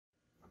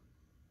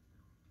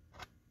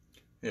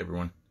Hey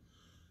everyone,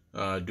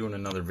 doing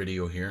another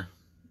video here,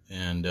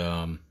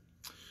 and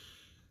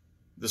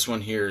this one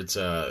here, it's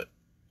an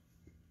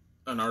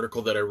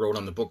article that I wrote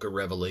on the book of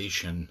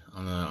Revelation,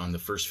 on the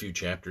first few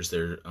chapters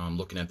there,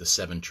 looking at the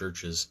 7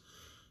 churches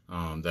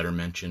that are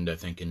mentioned, I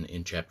think,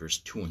 in chapters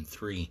 2 and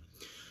 3.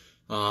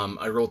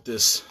 I wrote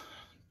this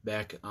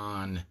back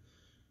on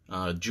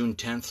June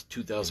 10th,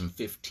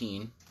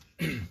 2015,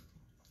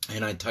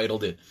 and I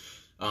titled it,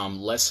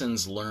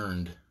 Lessons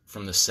Learned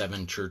from the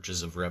 7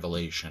 Churches of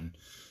Revelation.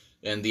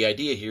 And the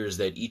idea here is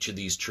that each of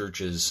these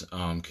churches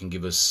can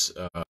give us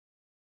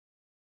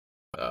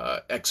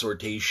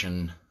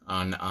exhortation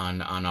on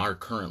our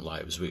current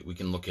lives. We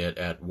can look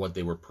at what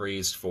they were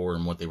praised for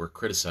and what they were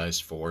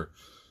criticized for,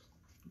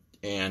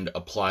 and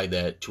apply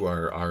that to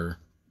our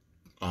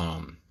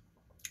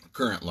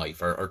current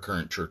life, our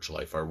current church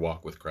life, our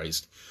walk with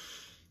Christ.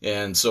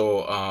 And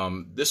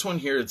so this one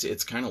here,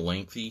 it's kind of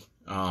lengthy,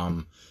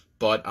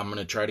 but I'm going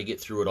to try to get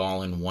through it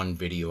all in one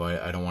video.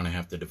 I don't want to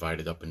have to divide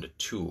it up into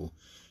 2.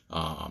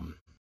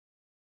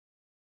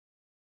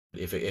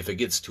 If it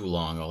gets too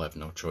long, I'll have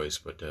no choice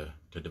but to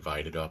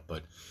divide it up.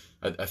 But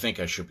I think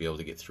I should be able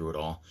to get through it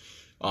all.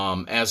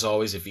 As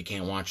always, if you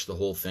can't watch the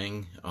whole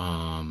thing,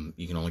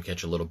 you can only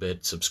catch a little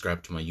bit,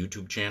 subscribe to my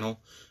YouTube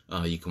channel.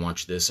 You can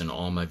watch this and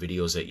all my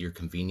videos at your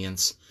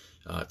convenience.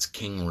 It's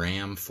King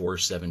Ram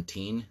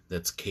 417.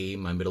 That's K,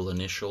 my middle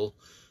initial,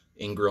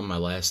 Ingram, my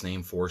last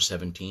name,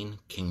 417,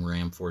 King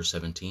Ram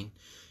 417.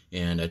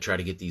 And I try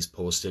to get these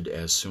posted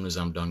as soon as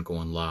I'm done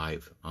going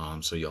live,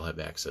 so you'll have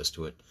access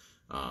to it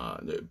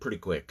pretty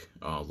quick,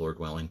 Lord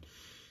willing.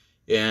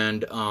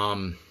 And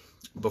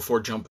before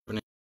jumping in,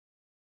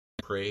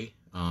 pray.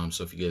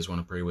 So if you guys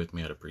want to pray with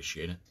me, I'd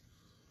appreciate it.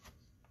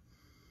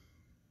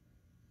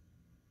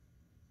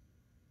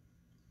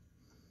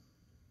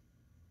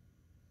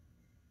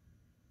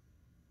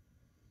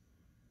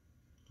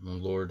 Oh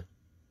Lord,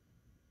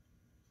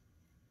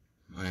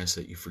 I ask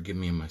that you forgive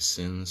me of my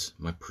sins,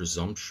 my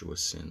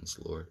presumptuous sins,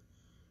 Lord.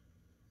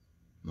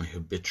 My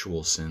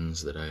habitual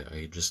sins that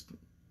I just,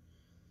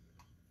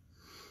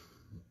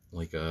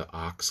 like a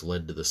ox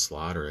led to the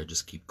slaughter, I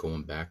just keep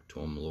going back to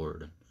them,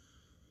 Lord.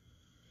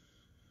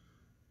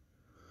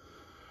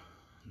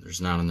 There's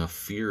not enough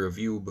fear of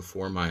you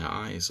before my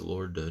eyes,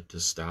 Lord, to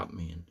stop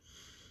me.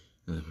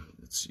 And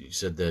you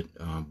said that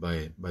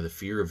by the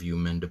fear of you,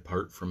 men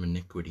depart from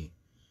iniquity.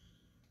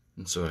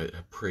 And so I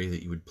pray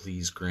that you would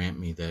please grant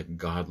me that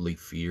godly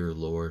fear,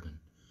 Lord,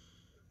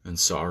 and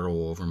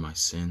sorrow over my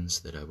sins,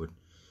 that I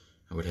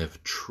would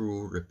have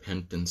true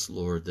repentance,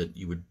 Lord, that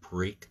you would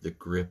break the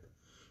grip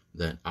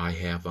that I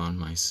have on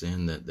my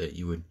sin, that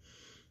you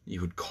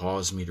would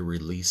cause me to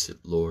release it,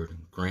 Lord,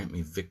 and grant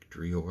me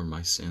victory over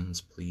my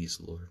sins,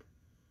 please, Lord.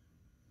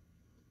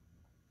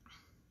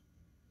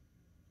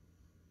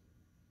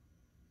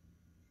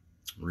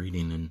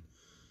 Reading in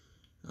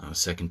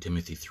 2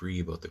 Timothy 3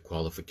 about the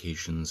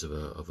qualifications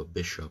of a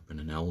bishop and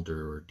an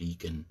elder or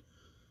deacon.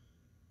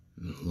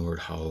 Lord,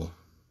 how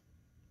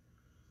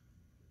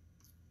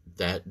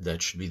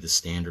that should be the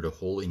standard of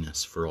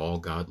holiness for all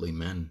godly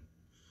men,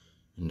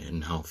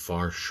 and how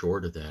far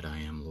short of that I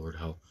am, Lord,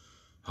 how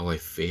I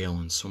fail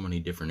in so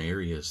many different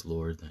areas,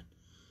 Lord, that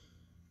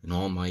in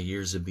all my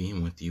years of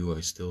being with you,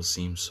 I still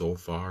seem so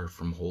far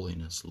from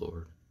holiness,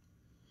 Lord.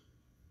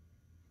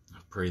 I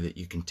pray that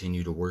you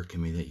continue to work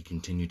in me, that you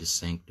continue to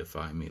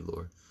sanctify me,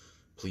 Lord.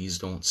 Please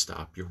don't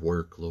stop your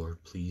work,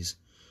 Lord. Please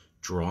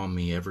draw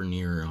me ever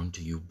nearer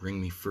unto you. Bring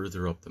me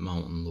further up the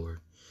mountain, Lord.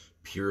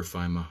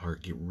 Purify my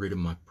heart. Get rid of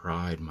my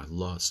pride, my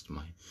lust,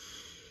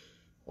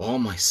 all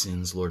my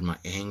sins, Lord, my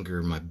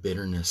anger, my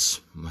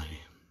bitterness,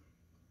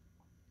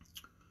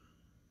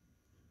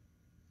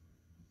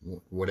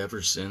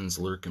 whatever sins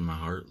lurk in my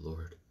heart,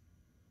 Lord.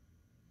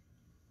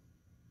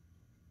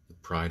 The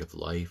pride of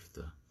life,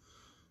 the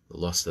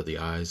lust of the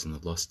eyes and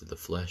the lust of the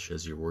flesh,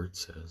 as your word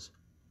says.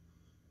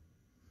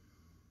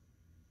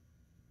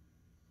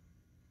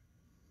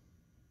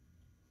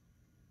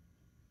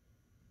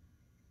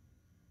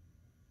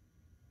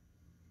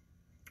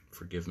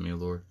 Forgive me,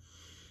 Lord.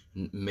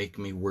 Make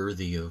me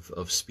worthy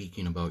of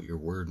speaking about your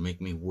word.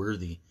 Make me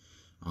worthy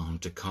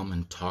to come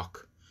and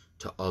talk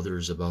to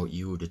others about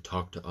you, to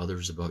talk to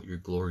others about your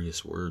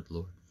glorious word,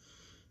 Lord.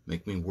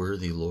 Make me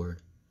worthy, Lord.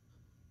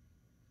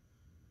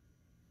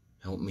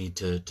 Help me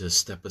to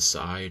step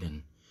aside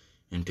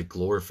and to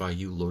glorify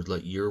you, Lord.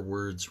 Let your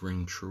words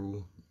ring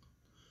true.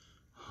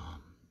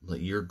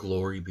 Let your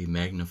glory be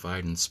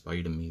magnified in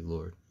spite of me,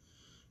 Lord.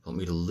 Help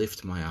me to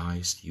lift my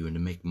eyes to you and to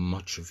make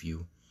much of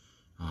you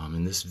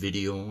in this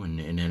video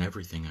and in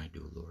everything I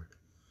do, Lord.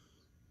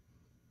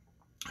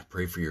 I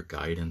pray for your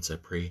guidance. I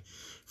pray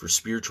for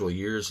spiritual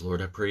ears,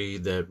 Lord. I pray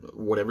that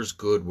whatever's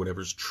good,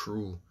 whatever's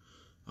true,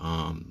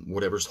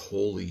 whatever's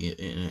holy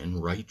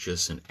and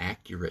righteous and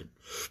accurate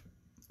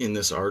in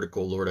this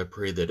article, Lord, I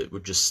pray that it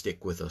would just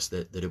stick with us,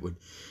 that it would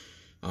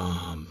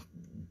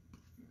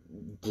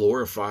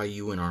glorify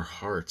you in our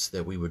hearts,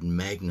 that we would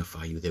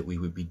magnify you, that we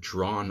would be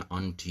drawn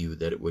unto you,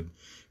 that it would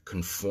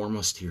conform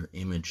us to your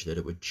image, that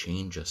it would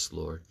change us,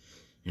 Lord.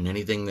 And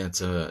anything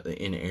that's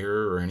in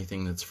error or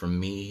anything that's from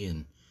me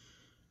and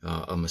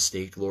a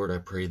mistake, Lord, I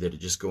pray that it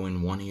just go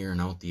in one ear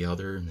and out the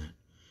other, and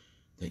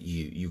that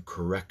you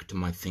correct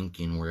my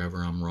thinking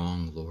wherever I'm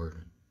wrong,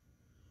 Lord.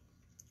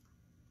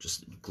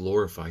 Just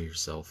glorify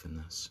yourself in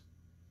this.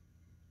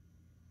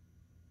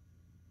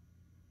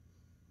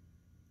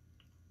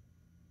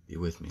 Be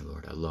with me,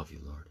 Lord. I love you,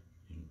 Lord.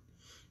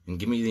 And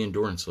give me the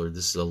endurance, Lord.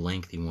 This is a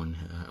lengthy one.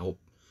 Help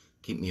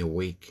keep me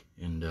awake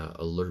and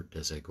alert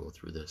as I go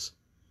through this.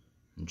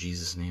 In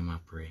Jesus' name I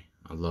pray.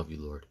 I love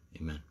you, Lord.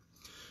 Amen.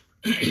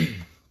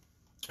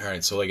 All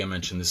right, so like I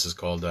mentioned, this is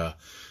called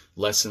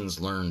Lessons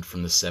Learned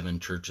from the Seven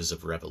Churches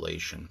of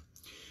Revelation.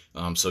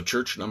 So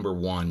church number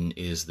 1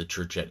 is the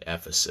church at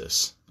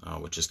Ephesus,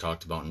 which is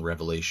talked about in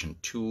Revelation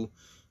 2,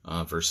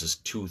 verses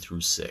 2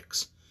 through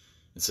 6.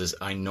 It says,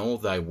 I know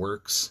thy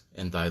works,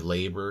 and thy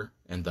labor,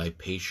 and thy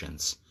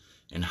patience,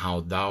 and how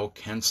thou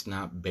canst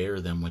not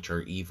bear them which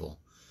are evil.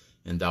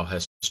 And thou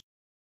hast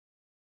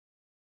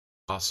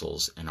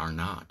apostles, and are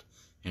not,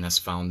 and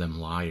hast found them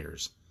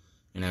liars,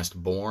 and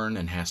hast borne,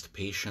 and hast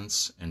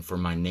patience, and for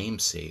my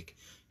name's sake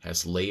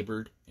hast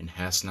labored, and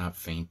hast not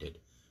fainted.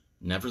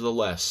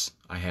 Nevertheless,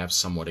 I have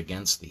somewhat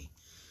against thee,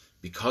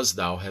 because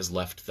thou hast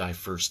left thy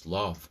first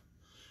love.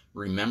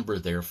 Remember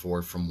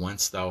therefore from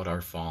whence thou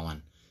art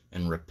fallen,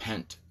 and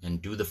repent,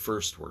 and do the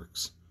first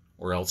works,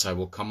 or else I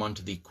will come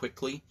unto thee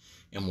quickly,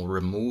 and will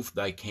remove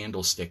thy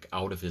candlestick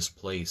out of his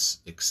place,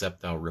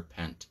 except thou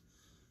repent.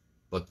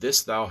 But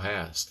this thou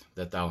hast,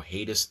 that thou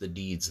hatest the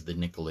deeds of the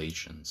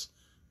Nicolaitans,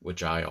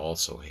 which I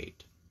also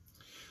hate.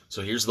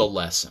 So here's the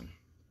lesson.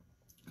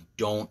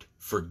 Don't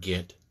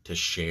forget to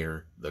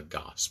share the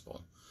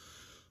gospel.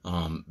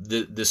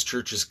 This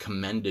church is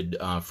commended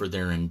for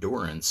their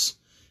endurance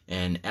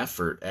and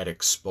effort at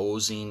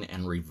exposing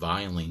and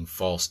reviling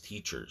false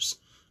teachers.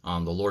 The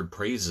Lord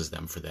praises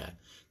them for that.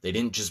 They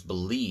didn't just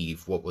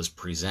believe what was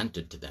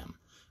presented to them.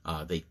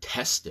 They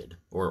tested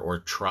or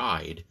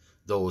tried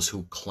those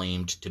who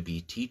claimed to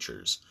be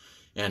teachers.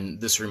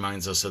 And this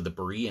reminds us of the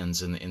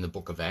Bereans in the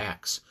book of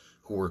Acts,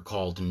 who were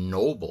called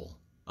noble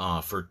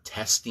for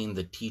testing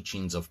the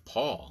teachings of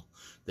Paul.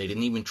 They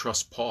didn't even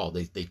trust Paul.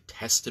 They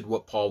tested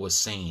what Paul was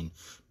saying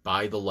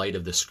by the light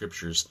of the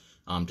scriptures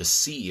to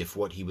see if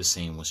what he was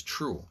saying was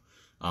true.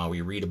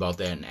 We read about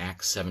that in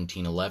Acts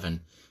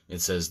 17:11. It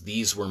says,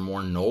 these were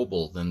more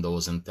noble than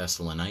those in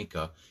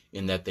Thessalonica,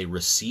 in that they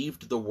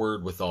received the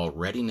word with all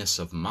readiness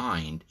of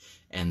mind,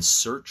 and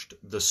searched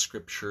the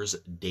scriptures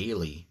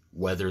daily,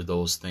 whether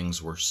those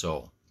things were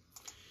so.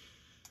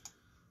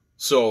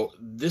 So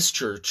this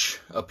church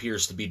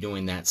appears to be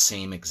doing that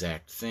same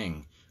exact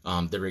thing.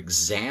 They're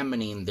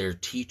examining their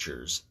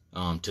teachers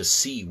to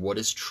see what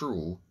is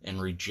true and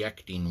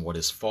rejecting what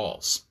is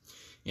false.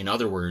 In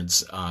other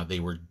words, they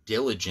were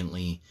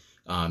diligently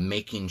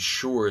making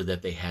sure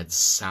that they had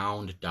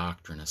sound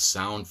doctrine, a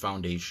sound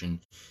foundation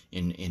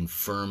in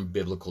firm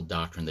biblical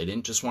doctrine. They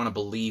didn't just want to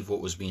believe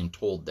what was being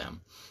told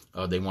them.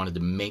 They wanted to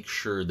make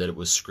sure that it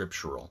was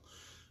scriptural.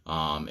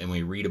 And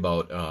we read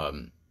about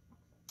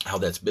how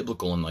that's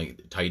biblical in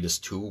like Titus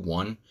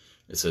 2:1.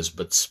 It says,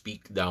 but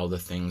speak thou the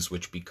things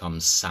which become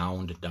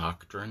sound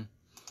doctrine.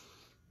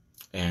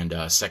 And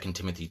 2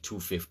 Timothy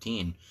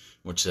 2:15,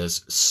 which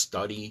says,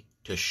 study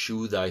to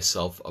shew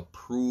thyself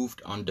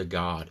approved unto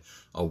God,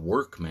 a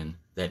workman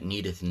that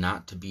needeth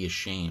not to be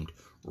ashamed,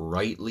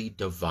 rightly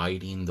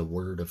dividing the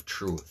word of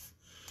truth.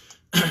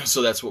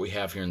 So that's what we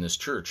have here in this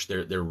church.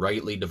 They're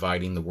rightly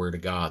dividing the word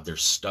of God. They're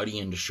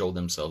studying to show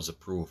themselves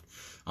approved.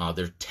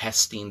 They're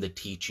testing the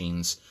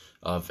teachings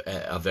of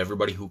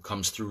everybody who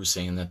comes through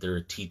saying that they're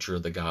a teacher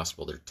of the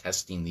gospel. They're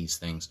testing these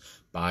things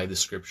by the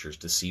scriptures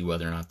to see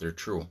whether or not they're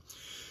true.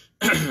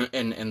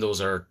 and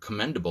those are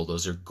commendable.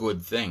 Those are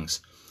good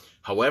things.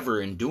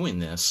 However, in doing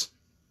this,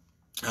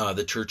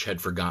 the church had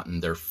forgotten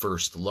their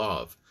first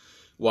love.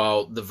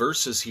 While the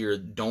verses here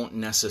don't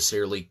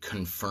necessarily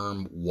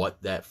confirm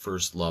what that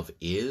first love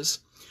is,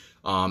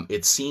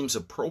 it seems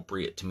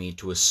appropriate to me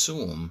to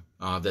assume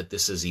that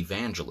this is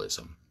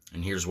evangelism.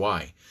 And here's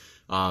why.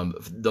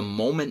 The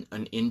moment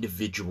an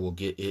individual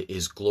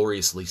is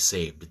gloriously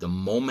saved, the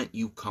moment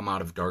you come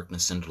out of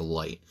darkness into the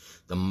light,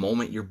 the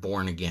moment you're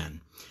born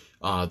again,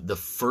 the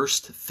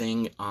first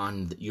thing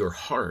on your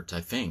heart,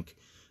 I think,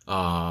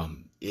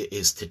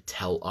 is to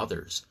tell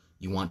others.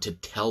 You want to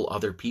tell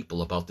other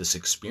people about this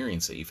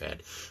experience that you've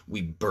had.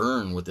 We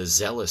burn with a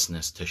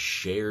zealousness to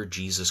share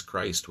Jesus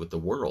Christ with the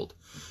world.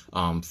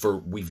 For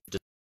we've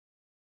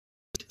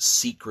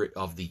secret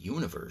of the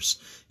universe,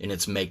 and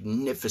it's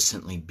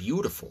magnificently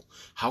beautiful.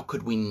 How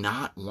could we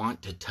not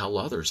want to tell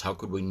others? How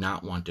could we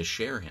not want to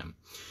share him?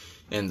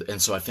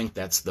 And so I think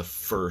that's the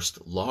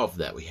first love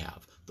that we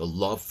have, the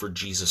love for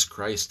Jesus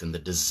Christ and the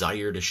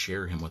desire to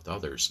share him with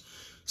others.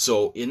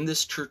 So in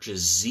this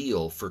church's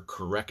zeal for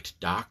correct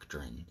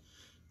doctrine,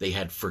 they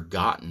had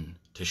forgotten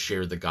to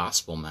share the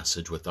gospel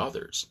message with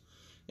others.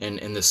 And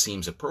this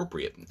seems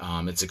appropriate.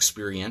 It's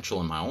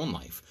experiential in my own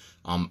life.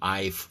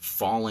 I've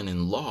fallen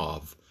in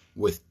love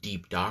with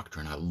deep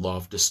doctrine. I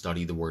love to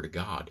study the Word of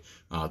God,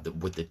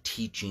 with the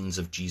teachings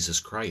of Jesus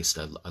Christ.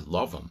 I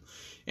love them.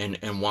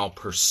 And while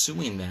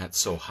pursuing that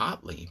so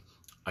hotly,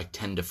 I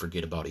tend to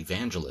forget about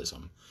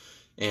evangelism.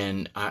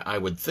 And I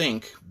would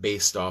think,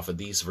 based off of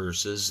these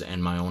verses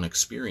and my own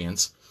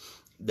experience,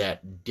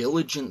 that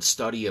diligent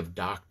study of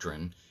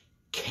doctrine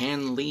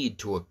can lead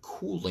to a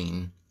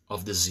cooling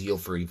of the zeal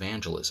for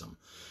evangelism.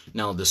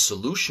 Now, the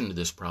solution to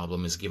this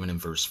problem is given in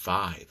verse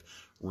 5,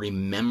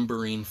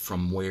 remembering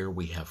from where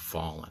we have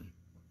fallen.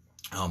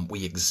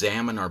 We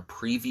examine our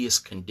previous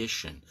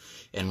condition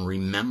and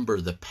remember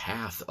the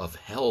path of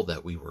hell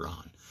that we were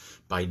on.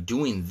 By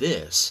doing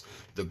this,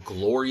 the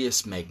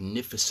glorious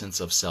magnificence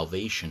of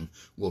salvation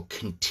will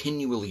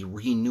continually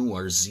renew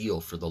our zeal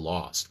for the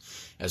lost.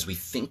 As we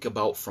think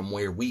about from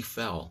where we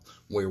fell,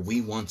 where we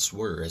once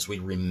were, as we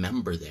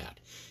remember that,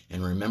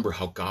 and remember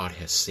how God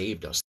has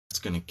saved us, it's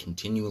going to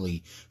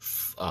continually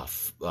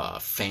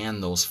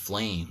fan those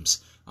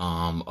flames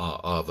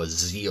of a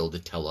zeal to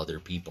tell other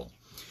people.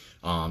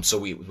 So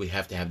we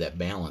have to have that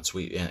balance.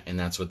 And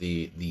that's what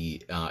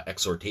the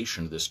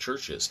exhortation of this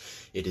church is.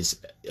 It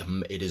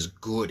is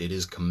good. It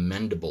is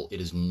commendable. It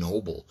is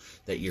noble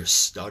that you're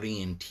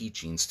studying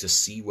teachings to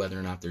see whether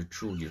or not they're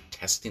true. You're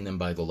testing them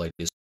by the light.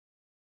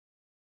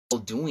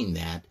 While doing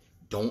that,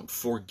 don't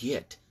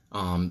forget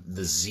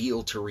the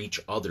zeal to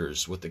reach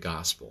others with the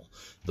gospel.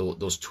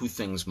 Those two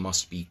things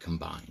must be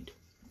combined.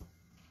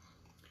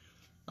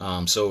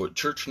 So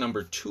church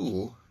number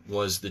 2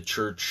 was the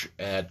church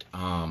at,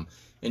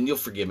 and you'll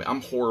forgive me,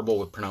 I'm horrible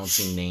with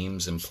pronouncing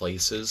names and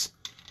places.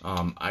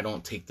 I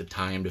don't take the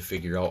time to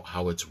figure out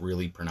how it's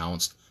really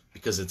pronounced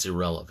because it's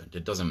irrelevant.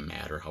 It doesn't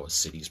matter how a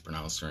city's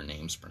pronounced or a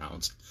name's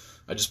pronounced.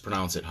 I just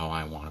pronounce it how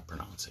I want to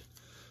pronounce it.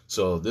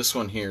 So this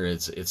one here,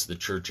 it's the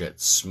church at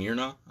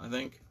Smyrna, I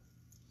think,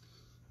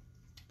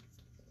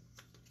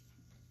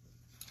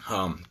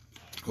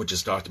 which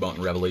is talked about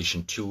in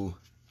Revelation 2,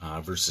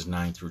 verses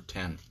 9 through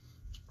 10.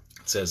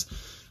 It says,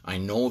 I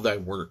know thy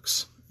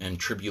works, and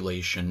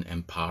tribulation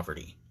and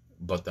poverty,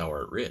 but thou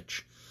art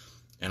rich.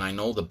 And I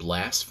know the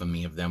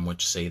blasphemy of them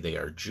which say they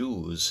are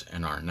Jews,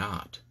 and are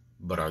not,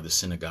 but are the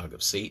synagogue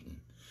of Satan.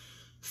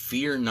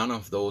 Fear none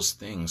of those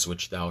things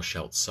which thou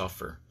shalt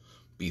suffer.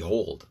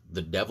 Behold,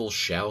 the devil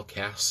shall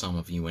cast some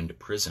of you into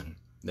prison,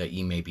 that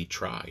ye may be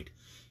tried,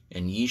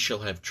 and ye shall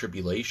have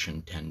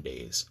tribulation 10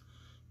 days.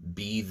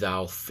 Be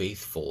thou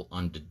faithful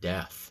unto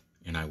death,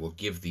 and I will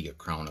give thee a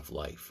crown of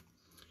life.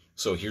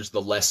 So here's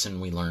the lesson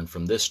we learned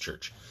from this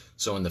church.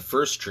 So in the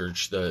first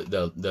church,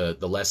 the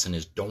lesson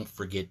is don't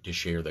forget to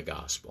share the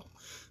gospel.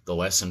 The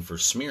lesson for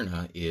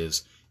Smyrna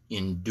is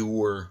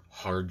endure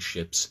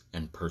hardships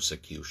and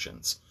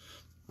persecutions.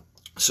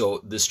 So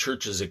this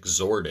church is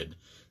exhorted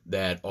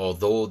that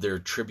although their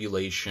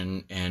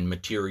tribulation and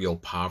material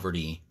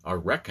poverty are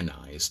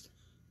recognized,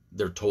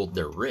 they're told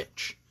they're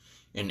rich.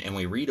 And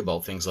we read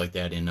about things like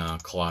that in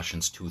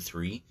Colossians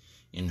 2:3,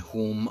 in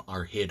whom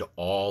are hid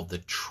all the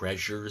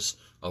treasures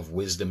of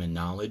wisdom and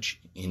knowledge.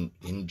 In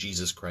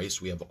Jesus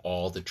Christ, we have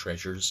all the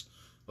treasures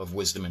of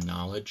wisdom and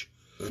knowledge.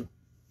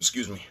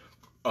 Excuse me.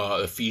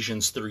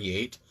 Ephesians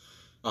 3:8.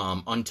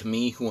 Unto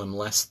me, who am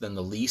less than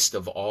the least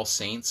of all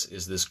saints,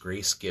 is this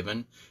grace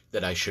given,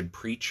 that I should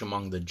preach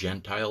among the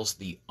Gentiles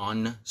the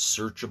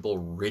unsearchable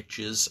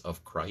riches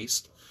of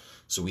Christ.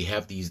 So we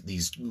have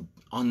these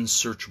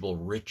unsearchable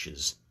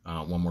riches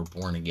when we're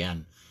born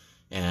again.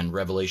 And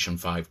Revelation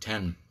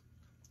 5:10,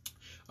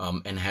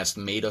 and hast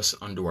made us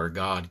unto our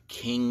God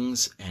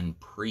kings and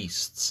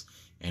priests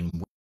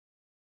and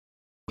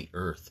the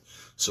earth.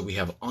 So we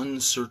have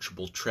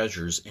unsearchable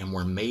treasures, and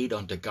we're made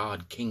unto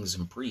God kings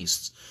and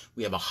priests.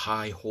 We have a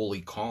high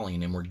holy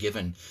calling, and we're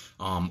given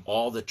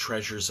all the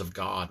treasures of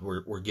God.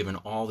 We're given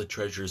all the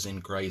treasures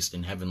in Christ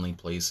in heavenly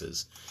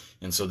places.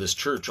 And so this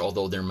church,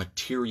 although they're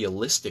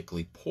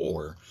materialistically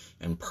poor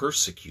and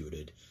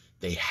persecuted,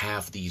 they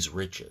have these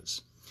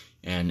riches.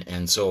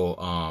 And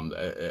so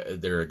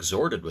they're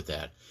exhorted with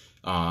that.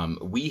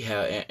 We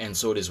have, and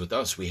so it is with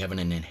us. We have an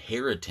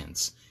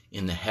inheritance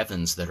in the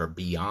heavens that are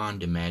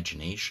beyond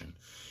imagination.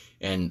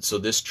 And so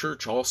this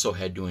church also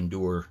had to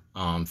endure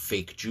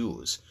fake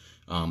Jews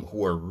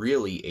who are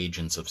really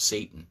agents of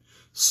Satan,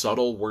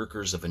 subtle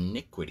workers of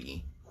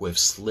iniquity who have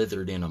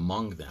slithered in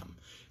among them.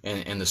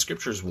 And the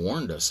scriptures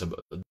warned us about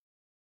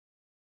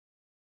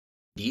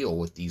deal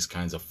with these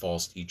kinds of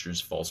false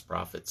teachers, false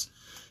prophets.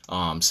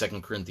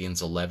 2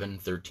 Corinthians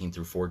 11:13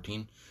 through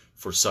 14.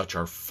 For such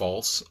are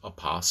false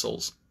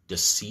apostles,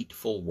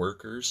 deceitful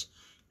workers,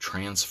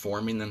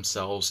 transforming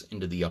themselves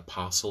into the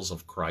apostles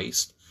of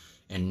Christ.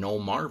 And no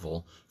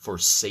marvel, for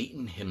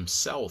Satan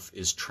himself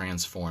is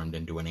transformed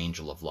into an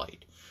angel of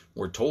light.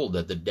 We're told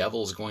that the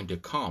devil is going to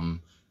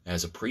come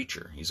as a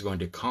preacher. He's going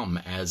to come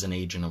as an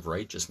agent of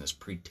righteousness,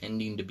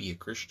 pretending to be a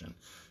Christian,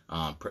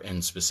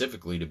 and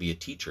specifically to be a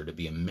teacher, to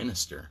be a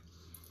minister,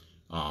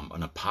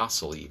 an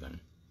apostle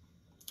even.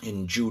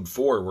 In Jude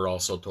 4, we're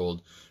also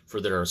told, for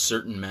there are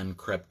certain men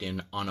crept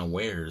in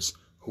unawares,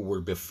 who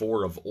were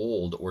before of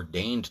old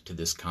ordained to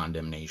this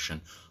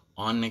condemnation,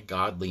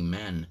 ungodly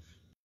men,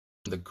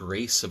 the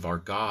grace of our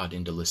God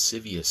into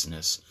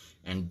lasciviousness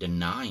and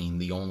denying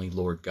the only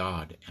Lord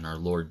God and our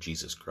Lord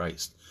Jesus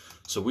Christ.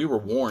 So we were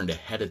warned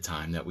ahead of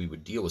time that we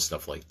would deal with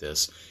stuff like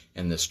this,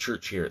 and this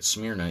church here at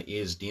Smyrna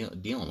is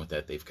dealing with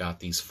that. They've got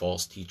these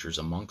false teachers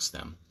amongst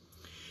them.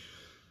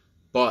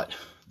 But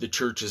the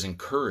church is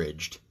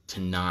encouraged to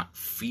not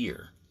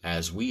fear,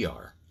 as we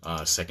are.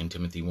 2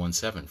 Timothy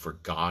 1:7, for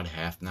God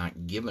hath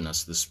not given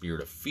us the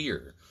spirit of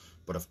fear,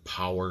 but of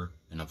power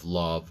and of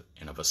love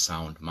and of a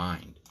sound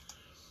mind.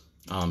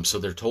 So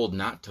they're told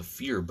not to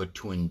fear, but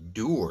to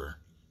endure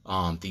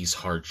these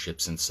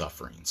hardships and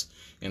sufferings.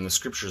 And the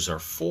scriptures are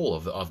full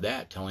of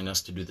that, telling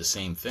us to do the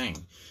same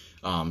thing.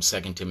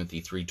 2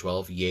 Timothy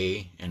 3:12,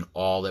 yea, and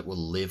all that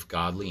will live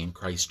godly in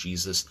Christ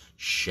Jesus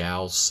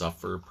shall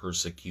suffer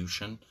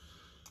persecution.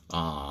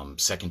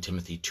 2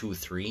 Timothy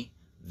 2:3,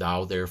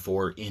 thou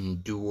therefore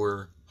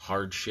endure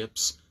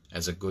hardships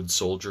as a good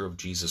soldier of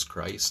Jesus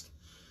Christ.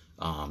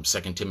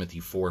 2 Timothy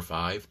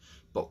 4:5,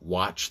 but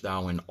watch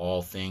thou in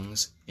all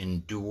things,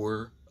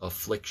 endure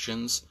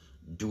afflictions,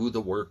 do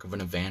the work of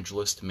an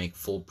evangelist to make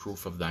full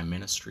proof of thy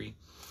ministry.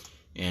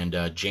 And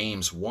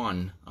James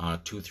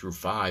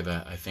 1:2-5,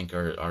 I think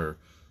are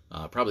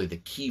probably the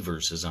key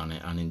verses on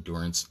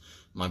endurance.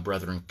 My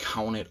brethren,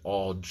 count it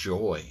all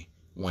joy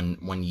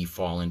when ye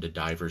fall into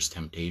divers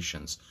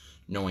temptations,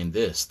 knowing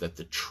this, that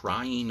the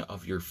trying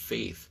of your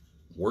faith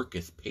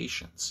worketh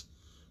patience.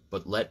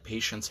 But let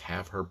patience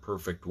have her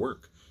perfect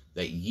work,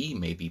 that ye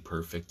may be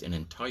perfect and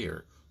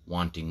entire,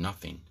 wanting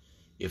nothing.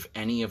 If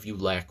any of you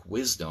lack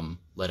wisdom,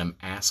 let him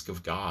ask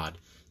of God,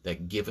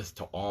 that giveth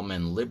to all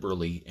men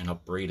liberally and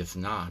upbraideth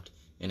not,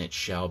 and it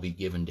shall be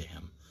given to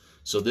him.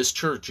 So this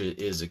church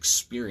is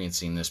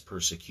experiencing this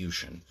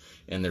persecution,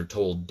 and they're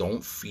told,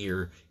 don't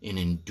fear and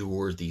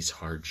endure these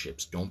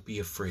hardships. Don't be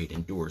afraid.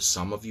 Endure.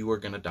 Some of you are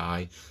going to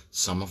die.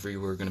 Some of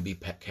you are going to be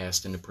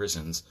cast into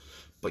prisons,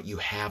 but you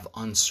have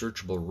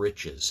unsearchable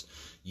riches.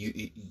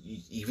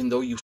 Even though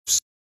you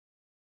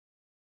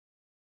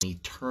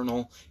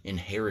eternal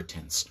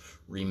inheritance,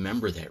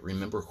 remember that.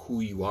 Remember who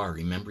you are.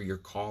 Remember your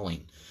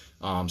calling.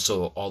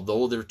 So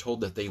although they're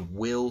told that they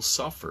will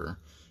suffer,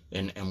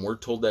 and we're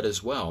told that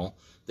as well,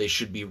 they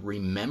should be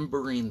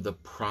remembering the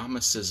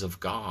promises of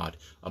God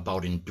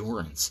about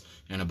endurance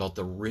and about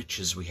the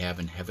riches we have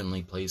in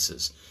heavenly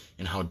places,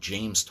 and how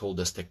James told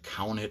us to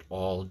count it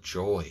all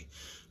joy.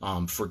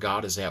 For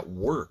God is at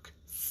work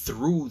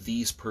through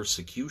these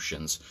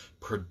persecutions,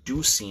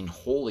 producing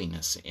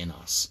holiness in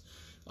us.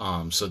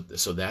 So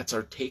that's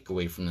our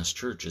takeaway from this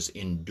church, is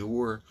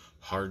endure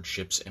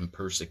hardships and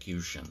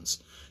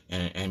persecutions.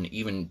 And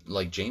even,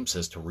 like James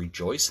says, to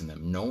rejoice in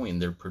them, knowing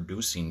they're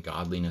producing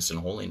godliness and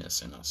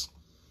holiness in us.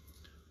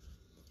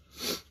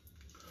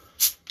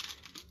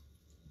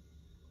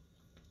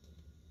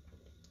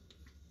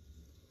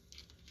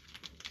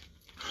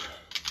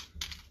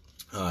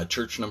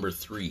 Church number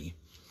 3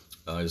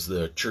 is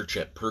the church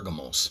at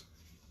Pergamos,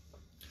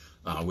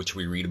 which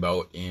we read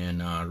about in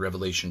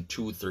Revelation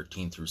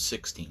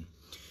 2:13-16. It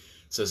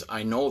says,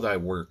 I know thy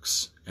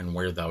works, and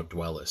where thou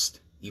dwellest,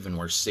 even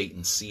where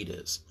Satan's seat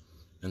is.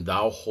 And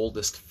thou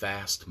holdest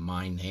fast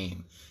my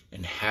name,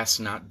 and hast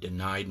not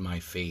denied my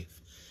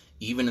faith,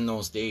 even in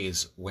those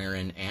days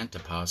wherein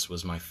Antipas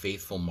was my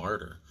faithful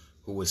martyr,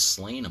 who was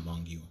slain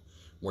among you,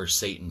 where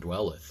Satan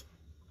dwelleth.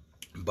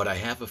 But I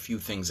have a few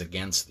things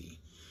against thee,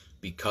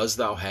 because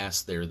thou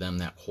hast there them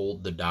that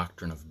hold the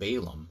doctrine of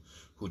Balaam,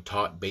 who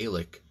taught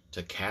Balak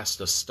to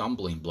cast a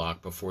stumbling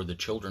block before the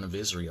children of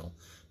Israel,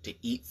 to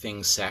eat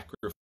things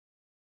sacrificed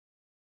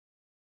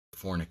to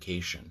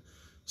fornication.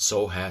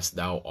 So hast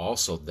thou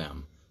also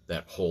them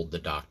that hold the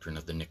doctrine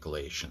of the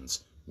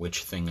Nicolaitans,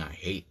 which thing I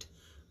hate.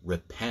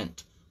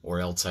 Repent, or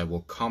else I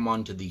will come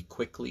unto thee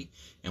quickly,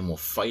 and will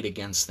fight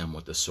against them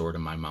with the sword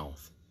of my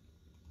mouth.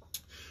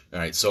 All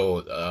right, so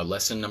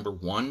lesson number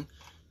 1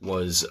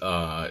 was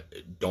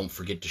don't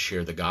forget to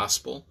share the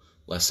gospel.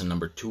 Lesson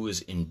number 2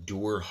 is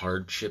endure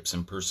hardships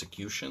and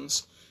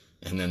persecutions.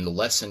 And then the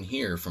lesson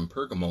here from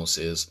Pergamos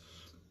is,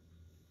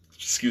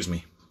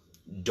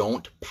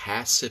 don't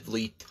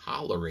passively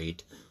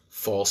tolerate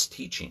false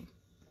teaching.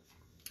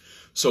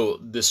 So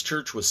this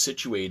church was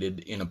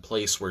situated in a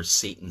place where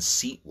Satan's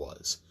seat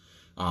was.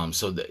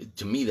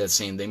 To me, that's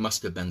saying they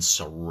must have been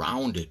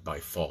surrounded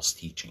by false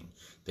teaching.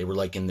 They were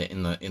like in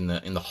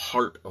the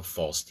heart of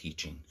false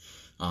teaching,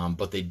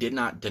 but they did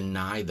not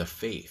deny the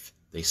faith.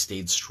 They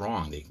stayed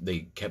strong. They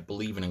kept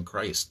believing in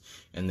Christ,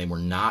 and they were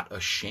not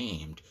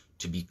ashamed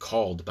to be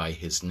called by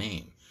His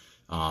name.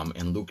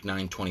 And Luke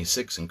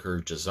 9:26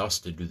 encourages us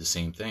to do the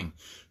same thing.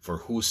 For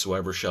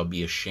whosoever shall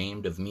be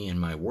ashamed of me and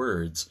my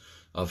words,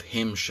 of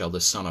him shall the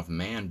Son of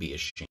Man be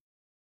ashamed,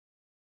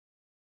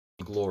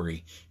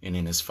 glory, and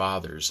in his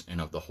Father's,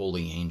 and of the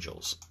holy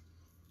angels.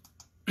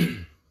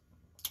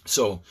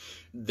 So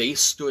they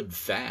stood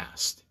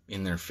fast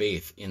in their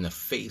faith in the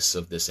face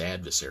of this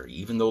adversary,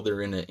 even though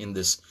they're in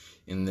this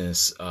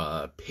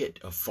pit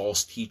of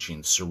false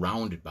teaching,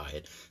 surrounded by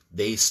it.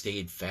 They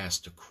stayed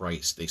fast to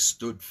Christ. They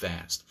stood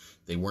fast.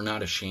 They were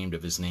not ashamed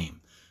of His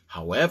name.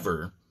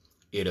 However,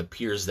 it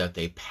appears that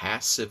they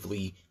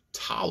passively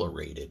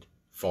tolerated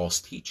false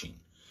teaching.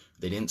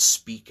 They didn't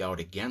speak out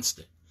against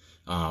it,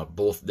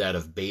 both that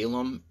of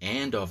Balaam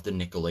and of the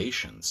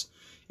Nicolaitans.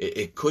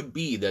 It could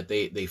be that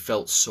they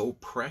felt so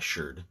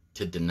pressured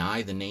to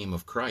deny the name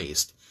of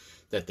Christ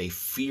that they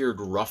feared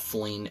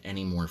ruffling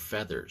any more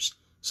feathers.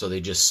 So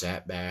they just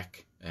sat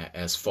back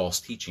as false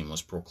teaching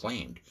was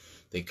proclaimed.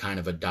 They kind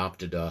of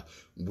adopted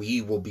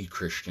we will be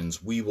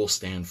Christians, we will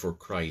stand for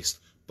Christ,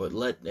 but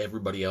let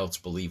everybody else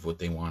believe what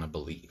they want to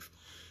believe.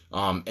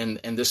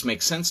 And this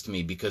makes sense to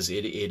me because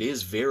it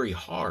is very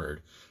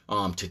hard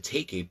to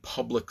take a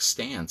public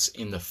stance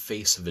in the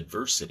face of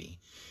adversity.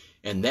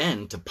 And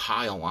then to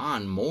pile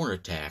on more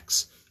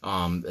attacks,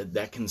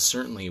 that can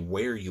certainly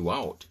wear you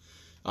out.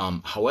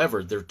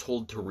 However, they're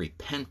told to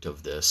repent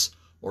of this,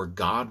 or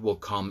God will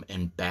come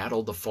and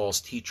battle the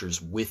false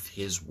teachers with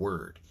his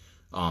word,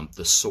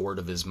 the sword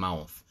of his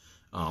mouth.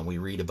 We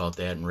read about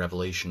that in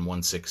Revelation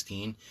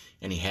 1:16.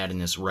 And he had in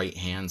his right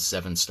hand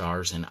 7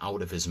 stars, and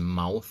out of his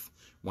mouth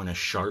went a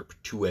sharp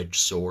 2-edged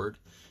sword,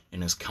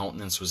 and his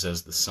countenance was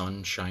as the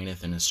sun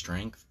shineth in his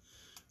strength.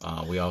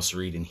 We also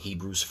read in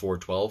Hebrews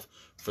 4:12,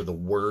 for the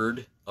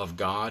word of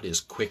God is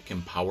quick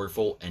and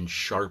powerful and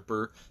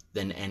sharper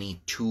than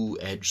any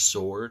 2-edged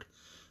sword,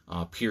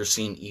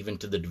 piercing even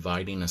to the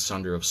dividing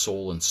asunder of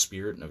soul and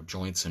spirit and of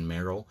joints and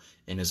marrow,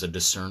 and is a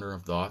discerner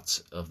of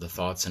the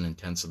thoughts and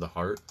intents of the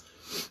heart.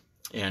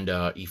 And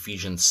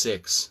Ephesians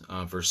 6,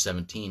 verse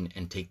 17,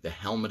 and take the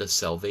helmet of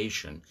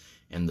salvation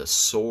and the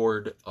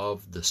sword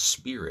of the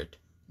Spirit,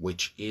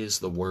 which is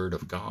the word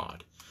of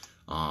God.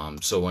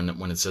 So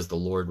when it says the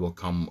Lord will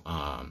come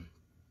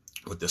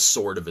with the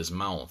sword of his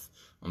mouth,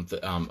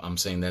 I'm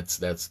saying that's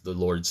the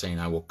Lord saying,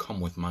 I will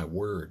come with my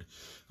word.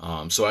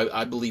 So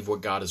I believe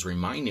what God is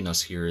reminding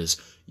us here is,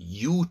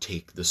 you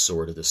take the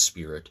sword of the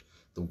Spirit,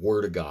 the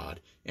word of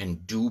God,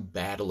 and do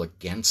battle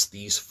against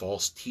these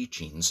false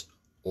teachings,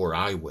 or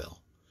I will.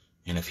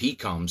 And if he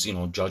comes,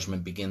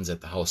 judgment begins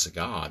at the house of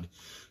God.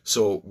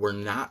 So we're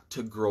not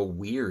to grow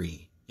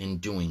weary in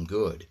doing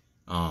good.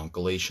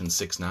 Galatians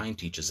 6:9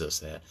 teaches us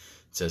that.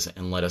 It says,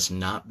 and let us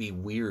not be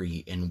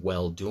weary in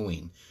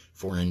well-doing,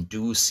 for in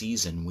due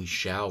season we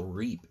shall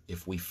reap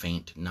if we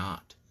faint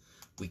not.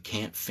 We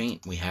can't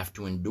faint. We have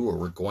to endure.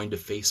 We're going to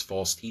face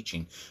false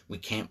teaching. We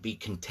can't be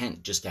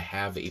content just to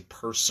have a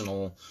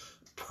personal,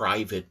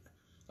 private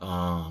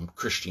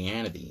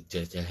Christianity,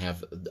 to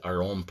have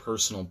our own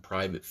personal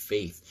private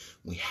faith.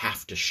 We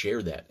have to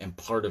share that, and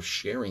part of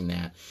sharing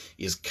that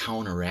is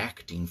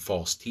counteracting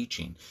false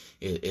teaching.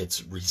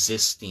 It's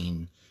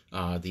resisting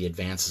the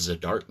advances of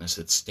darkness.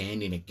 It's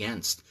standing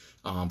against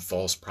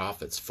false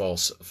prophets,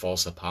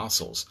 false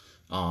apostles.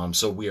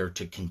 So we are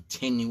to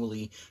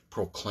continually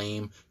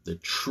proclaim the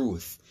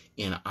truth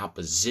in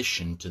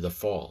opposition to the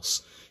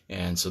false.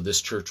 And so this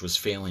church was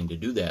failing to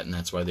do that, and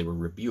that's why they were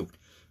rebuked.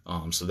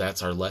 So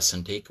that's our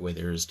lesson takeaway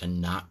there, is to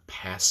not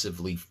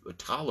passively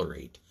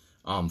tolerate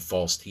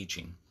false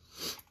teaching.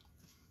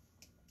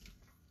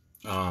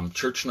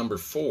 Church number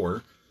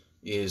 4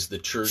 is the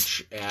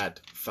church at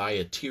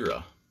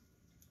Thyatira.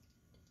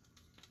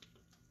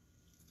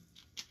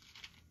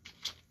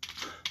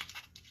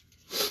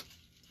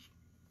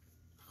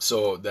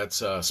 So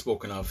that's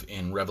spoken of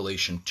in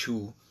Revelation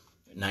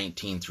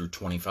 2:19 through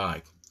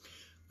 25.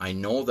 I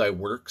know thy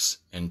works,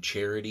 and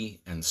charity,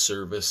 and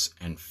service,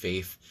 and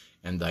faith,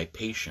 and thy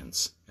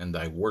patience, and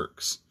thy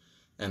works,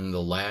 and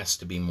the last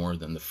to be more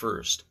than the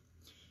first.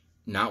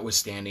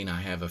 Notwithstanding, I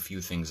have a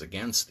few things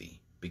against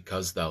thee,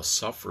 because thou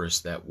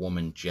sufferest that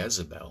woman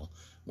Jezebel,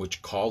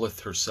 which calleth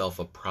herself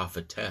a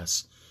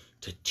prophetess,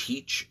 to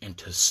teach and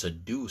to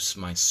seduce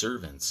my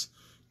servants,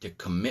 to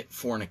commit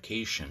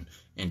fornication,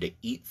 and to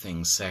eat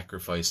things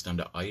sacrificed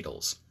unto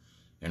idols.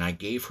 And I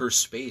gave her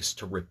space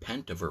to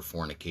repent of her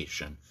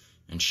fornication,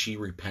 and she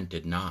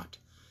repented not.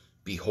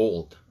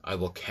 Behold, I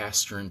will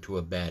cast her into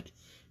a bed,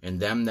 and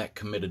them that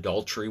commit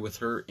adultery with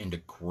her into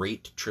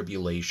great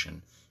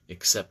tribulation,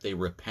 except they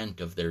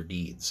repent of their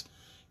deeds.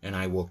 And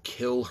I will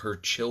kill her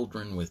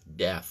children with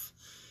death,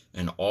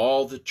 and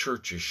all the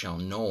churches shall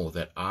know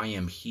that I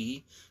am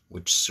he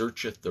which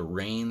searcheth the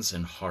reins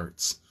and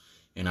hearts,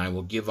 and I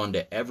will give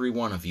unto every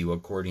one of you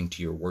according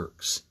to your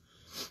works.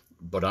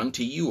 But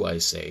unto you I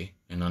say,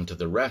 and unto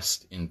the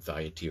rest in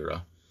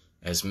Thyatira,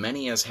 as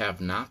many as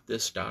have not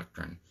this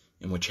doctrine,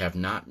 and which have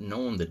not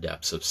known the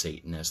depths of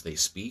Satan as they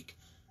speak,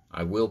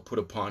 I will put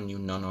upon you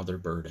none other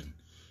burden,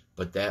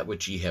 but that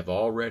which ye have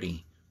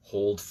already,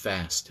 hold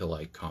fast till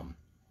I come.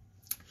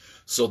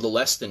 So the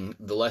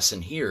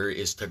lesson here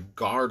is to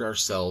guard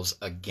ourselves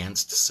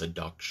against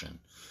seduction.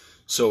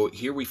 So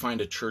here we find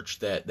a church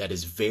that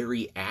is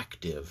very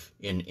active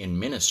in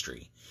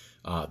ministry.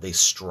 They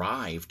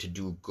strive to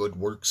do good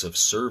works of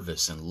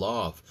service and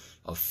love,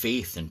 of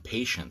faith and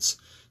patience.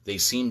 They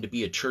seem to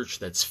be a church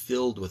that's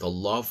filled with a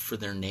love for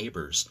their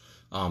neighbors,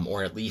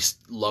 or at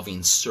least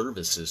loving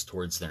services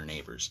towards their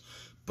neighbors.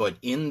 But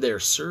in their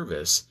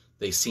service,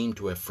 they seem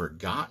to have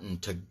forgotten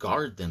to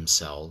guard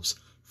themselves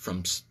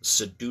from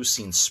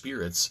seducing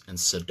spirits and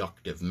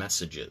seductive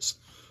messages,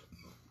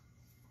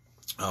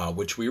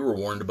 which we were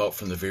warned about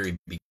from the very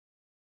beginning.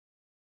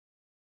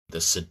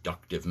 the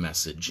seductive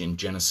message in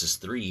Genesis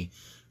 3,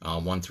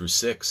 1 through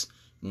 6.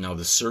 Now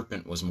the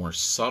serpent was more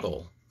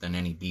subtle than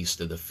any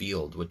beast of the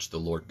field which the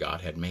Lord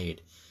God had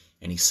made.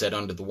 And he said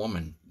unto the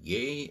woman,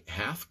 Yea,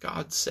 hath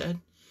God said,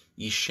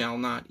 Ye shall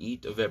not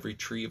eat of every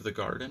tree of the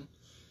garden?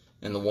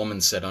 And the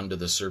woman said unto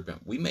the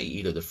serpent, We may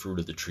eat of the fruit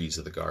of the trees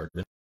of the garden.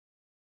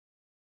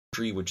 The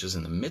tree which is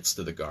in the midst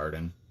of the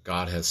garden,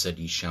 God hath said,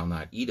 Ye shall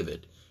not eat of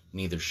it,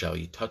 neither shall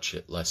ye touch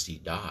it, lest ye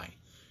die.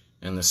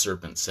 And the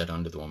serpent said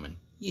unto the woman,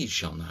 Ye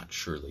shall not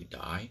surely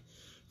die.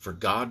 For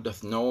God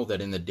doth know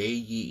that in the day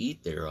ye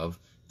eat thereof,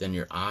 then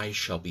your eyes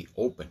shall be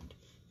opened,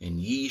 and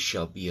ye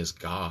shall be as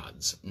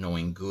gods,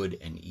 knowing good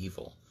and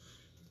evil.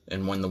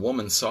 And when the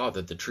woman saw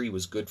that the tree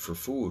was good for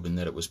food, and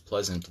that it was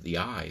pleasant to the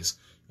eyes,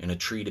 and a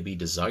tree to be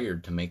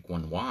desired to make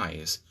one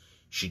wise,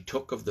 she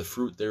took of the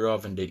fruit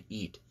thereof and did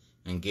eat,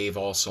 and gave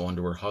also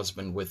unto her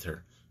husband with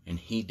her, and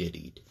he did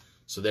eat.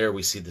 So there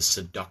we see the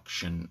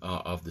seduction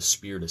of the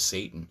spirit of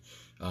Satan,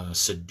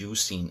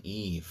 seducing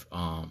Eve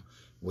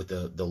with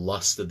the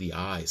lust of the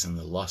eyes and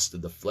the lust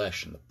of the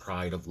flesh and the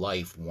pride of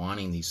life,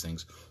 wanting these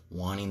things,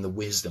 wanting the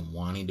wisdom,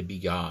 wanting to be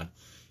God.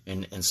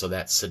 And so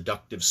that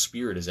seductive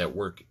spirit is at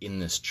work in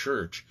this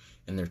church,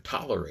 and they're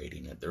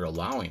tolerating it, they're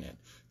allowing it.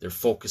 They're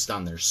focused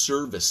on their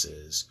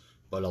services,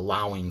 but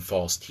allowing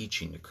false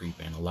teaching to creep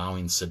in,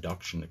 allowing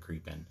seduction to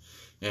creep in.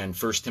 And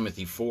 1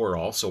 Timothy 4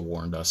 also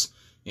warned us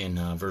in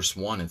verse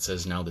 1, it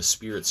says, Now the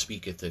Spirit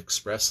speaketh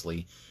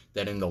expressly,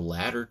 that in the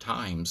latter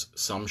times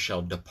some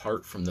shall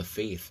depart from the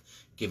faith,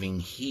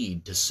 giving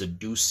heed to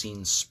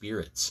seducing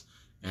spirits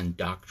and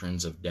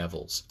doctrines of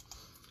devils.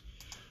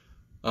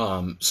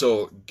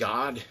 So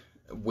God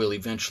will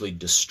eventually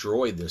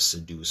destroy this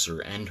seducer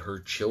and her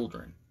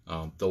children,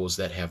 those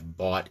that have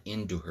bought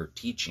into her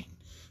teaching.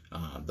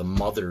 The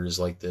mother is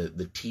like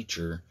the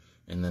teacher,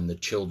 and then the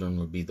children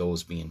would be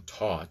those being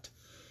taught.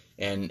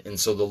 And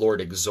so the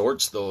Lord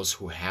exhorts those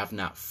who have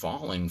not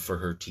fallen for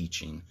her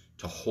teaching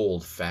to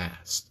hold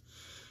fast.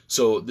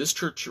 So this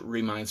church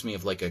reminds me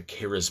of like a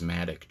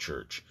charismatic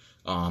church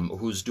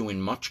who's doing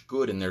much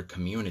good in their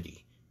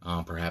community,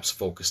 perhaps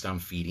focused on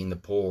feeding the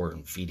poor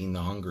and feeding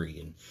the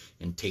hungry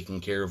and taking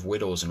care of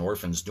widows and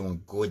orphans,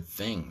 doing good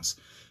things.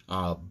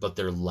 But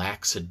they're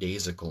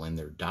lackadaisical in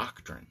their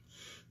doctrine.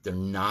 They're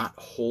not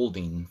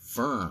holding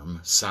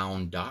firm,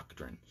 sound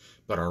doctrine,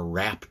 but are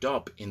wrapped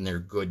up in their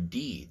good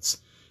deeds.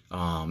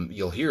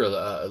 You'll hear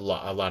a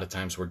lot of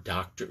times where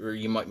or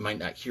you might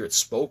not hear it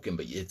spoken,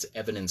 but it's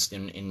evidenced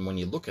in when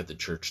you look at the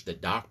church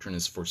that doctrine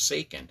is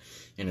forsaken,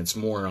 and it's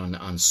more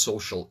on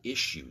social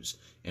issues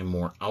and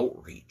more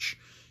outreach.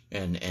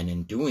 And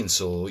in doing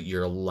so,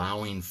 you're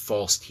allowing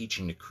false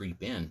teaching to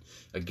creep in.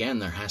 Again,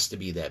 there has to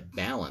be that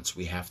balance.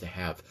 We have to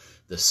have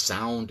the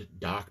sound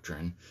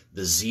doctrine,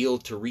 the zeal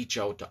to reach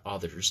out to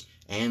others,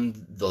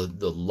 and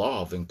the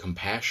love and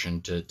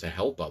compassion to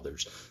help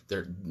others.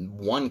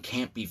 One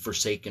can't be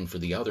forsaken for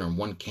the other, and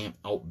one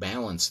can't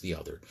outbalance the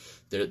other.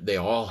 They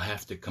all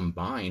have to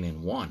combine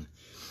in one.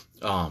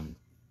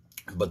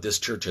 But this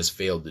church has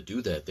failed to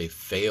do that. They've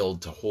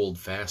failed to hold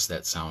fast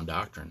that sound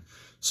doctrine.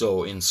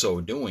 So in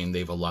so doing,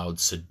 they've allowed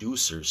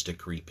seducers to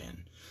creep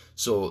in.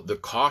 So the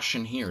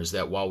caution here is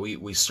that while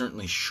we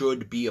certainly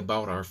should be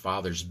about our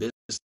Father's business,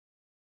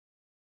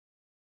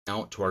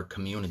 out to our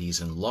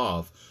communities in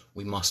love,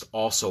 we must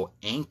also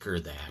anchor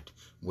that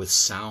with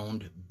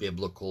sound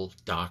biblical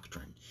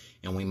doctrine.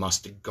 And we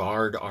must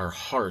guard our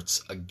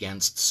hearts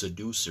against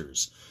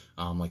seducers.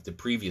 Like the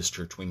previous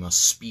church, we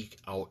must speak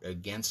out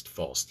against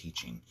false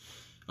teaching.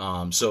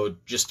 So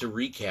just to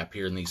recap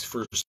here in these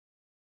first,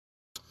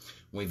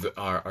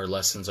 our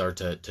lessons are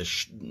to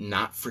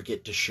not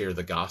forget to share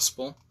the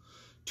gospel,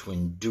 to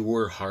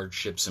endure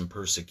hardships and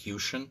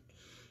persecution,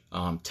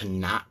 to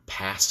not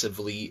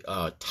passively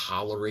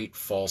tolerate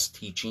false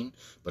teaching,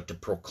 but to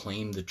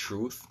proclaim the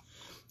truth,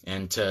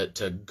 and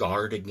to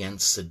guard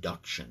against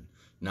seduction,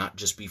 not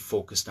just be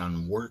focused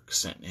on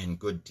works and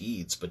good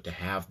deeds, but to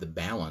have the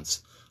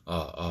balance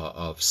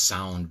of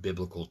sound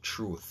biblical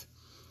truth.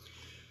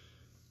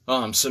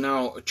 So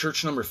now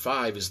church number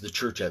 5 is the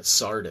church at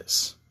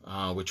Sardis,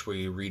 which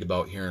we read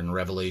about here in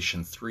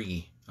Revelation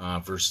 3,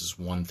 verses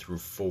 1 through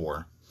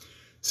 4. It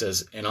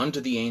says, And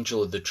unto the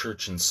angel of the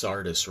church in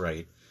Sardis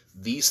write,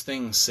 These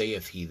things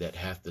saith he that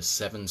hath the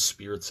 7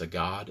 spirits of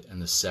God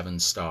and the 7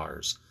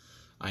 stars.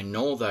 I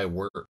know thy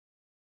work,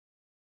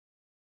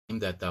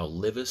 that thou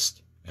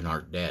livest and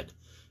art dead.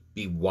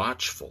 Be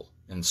watchful,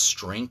 and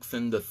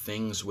strengthen the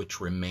things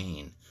which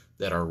remain,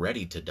 that are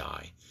ready to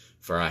die.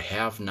 For I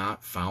have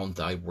not found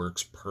thy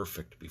works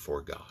perfect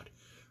before God.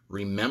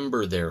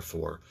 Remember,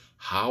 therefore,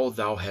 how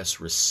thou hast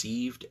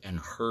received and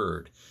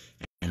heard.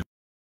 And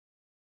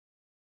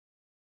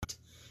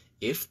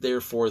if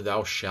therefore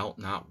thou shalt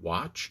not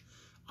watch,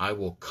 I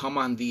will come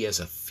on thee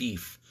as a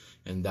thief,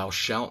 and thou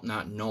shalt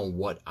not know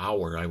what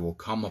hour I will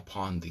come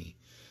upon thee.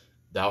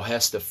 Thou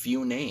hast a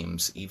few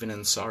names, even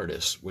in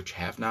Sardis, which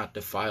have not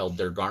defiled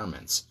their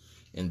garments,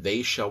 and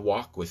they shall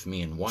walk with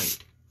me in white,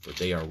 for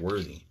they are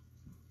worthy.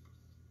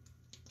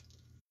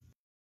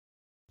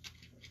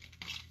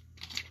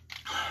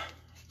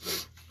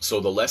 So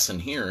the lesson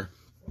here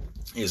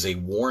is a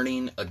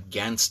warning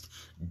against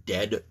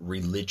dead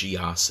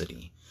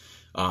religiosity.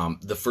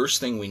 The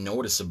first thing we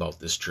notice about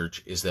this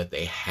church is that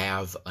they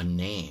have a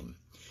name.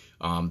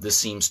 This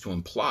seems to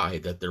imply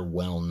that they're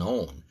well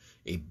known,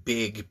 a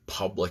big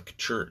public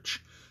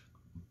church,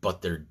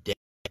 but they're dead.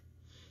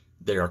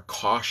 They are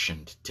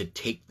cautioned to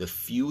take the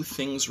few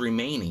things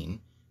remaining,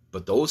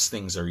 but those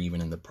things are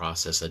even in the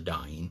process of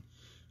dying.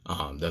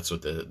 That's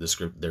what the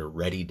script, they're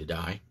ready to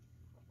die.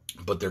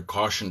 But they're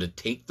cautioned to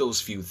take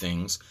those few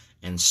things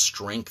and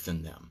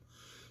strengthen them.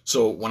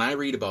 So when I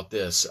read about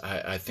this,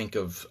 I think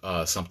of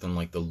something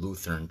like the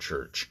Lutheran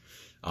Church,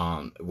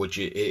 which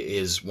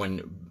is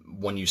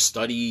when you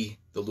study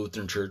the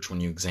Lutheran Church,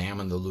 when you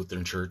examine the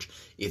Lutheran Church,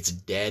 it's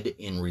dead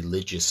in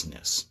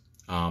religiousness,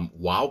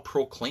 while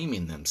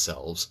proclaiming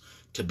themselves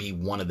to be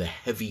one of the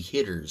heavy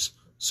hitters,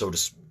 so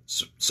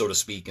to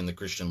speak, in the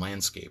Christian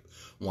landscape,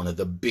 one of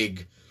the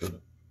big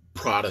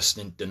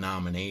Protestant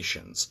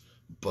denominations,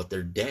 but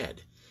they're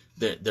dead.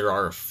 There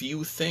are a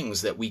few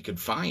things that we could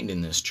find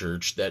in this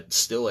church that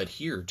still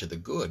adhere to the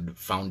good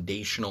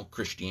foundational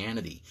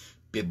Christianity,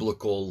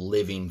 biblical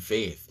living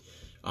faith.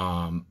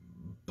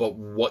 But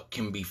what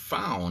can be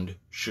found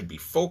should be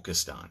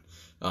focused on.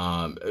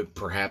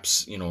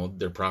 Perhaps,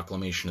 their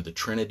proclamation of the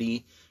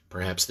Trinity,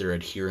 perhaps their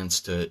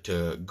adherence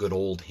to good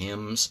old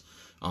hymns.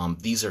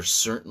 These are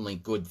certainly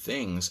good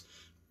things,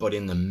 but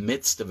in the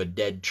midst of a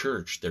dead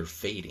church, they're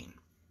fading.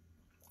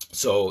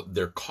 So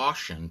they're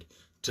cautioned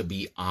to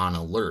be on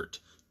alert,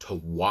 to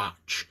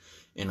watch.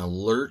 An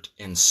alert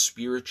and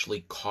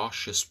spiritually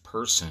cautious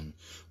person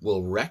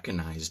will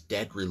recognize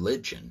dead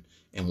religion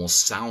and will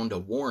sound a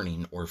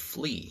warning or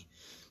flee.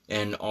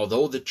 And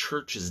although the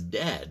church is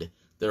dead,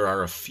 there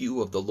are a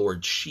few of the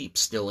Lord's sheep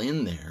still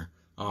in there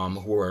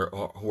who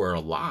are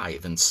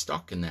alive and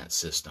stuck in that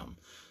system.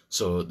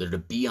 So they're to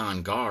be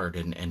on guard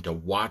and to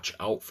watch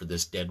out for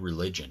this dead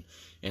religion.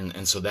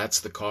 And so that's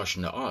the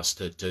caution to us,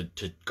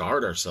 to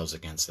guard ourselves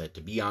against that,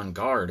 to be on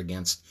guard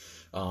against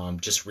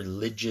just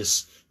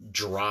religious,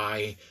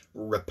 dry,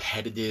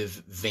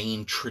 repetitive,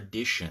 vain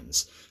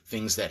traditions,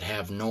 things that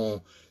have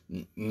no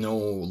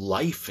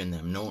life in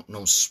them,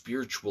 no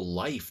spiritual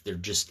life. They're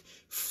just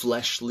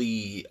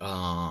fleshly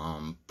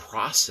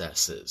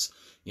processes.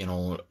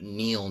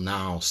 Kneel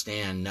now,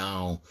 stand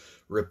now,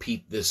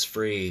 repeat this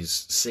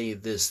phrase, say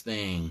this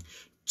thing,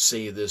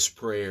 say this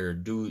prayer,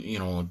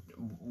 do,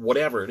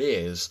 whatever it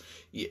is,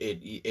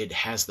 it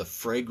has the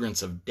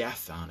fragrance of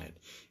death on it.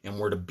 And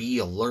we're to be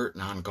alert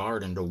and on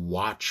guard and to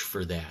watch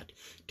for that,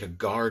 to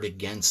guard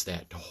against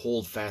that, to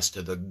hold fast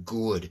to the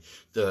good,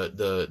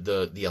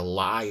 the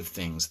alive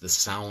things, the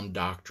sound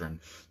doctrine,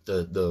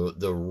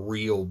 the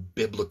real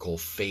biblical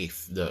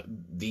faith.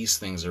 These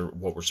things are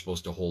what we're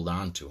supposed to hold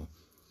on to.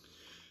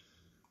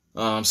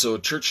 So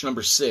church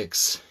number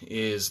 6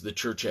 is the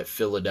church at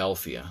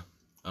Philadelphia.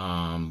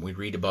 We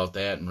read about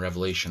that in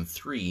Revelation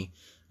 3,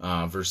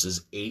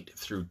 verses 8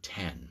 through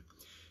 10.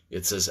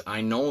 It says,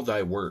 I know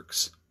thy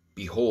works.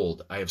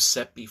 Behold, I have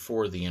set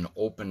before thee an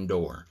open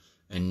door,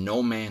 and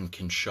no man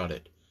can shut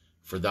it.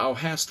 For thou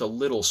hast a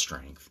little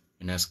strength,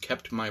 and hast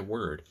kept my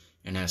word,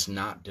 and hast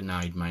not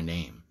denied my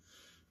name.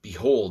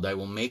 Behold, I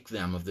will make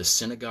them of the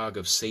synagogue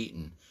of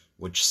Satan,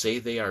 which say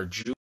they are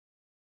Jews,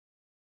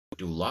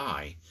 do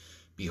lie.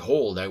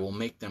 Behold, I will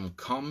make them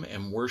come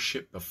and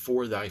worship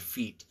before thy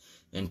feet,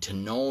 and to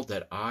know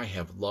that I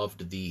have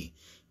loved thee,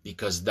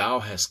 because thou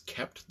hast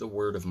kept the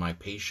word of my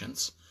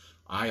patience.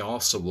 I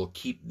also will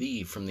keep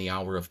thee from the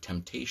hour of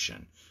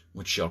temptation,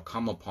 which shall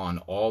come upon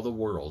all the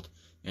world,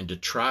 and to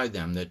try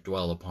them that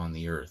dwell upon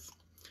the earth.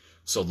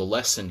 So the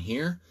lesson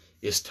here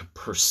is to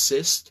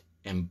persist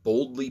and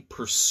boldly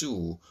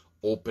pursue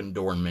open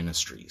door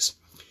ministries.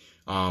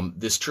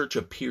 This church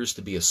appears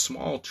to be a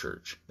small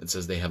church. It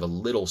says they have a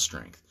little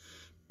strength,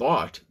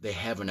 but they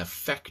have an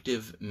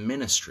effective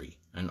ministry,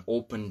 an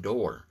open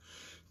door.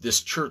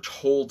 This church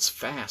holds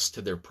fast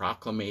to their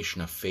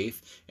proclamation of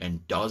faith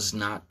and does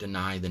not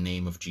deny the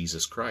name of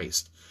Jesus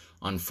Christ.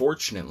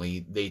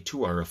 Unfortunately, they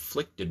too are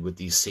afflicted with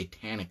these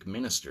satanic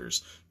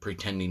ministers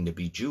pretending to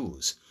be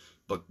Jews,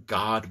 but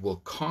God will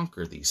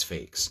conquer these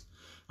fakes.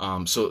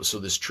 So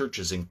this church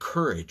is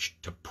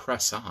encouraged to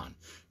press on,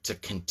 to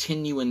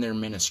continue in their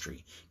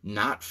ministry,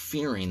 not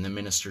fearing the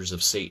ministers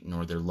of Satan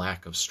or their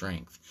lack of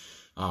strength.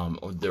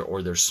 Or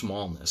their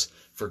smallness,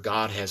 for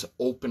God has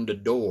opened a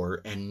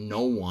door and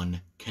no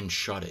one can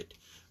shut it.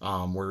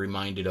 We're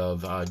reminded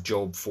of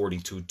Job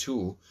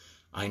 42:2.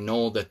 I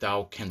know that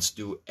thou canst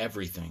do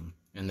everything,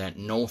 and that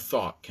no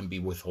thought can be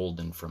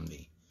withholden from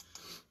thee.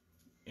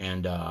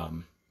 And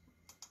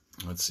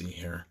let's see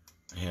here.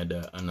 I had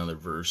another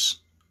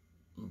verse,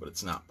 but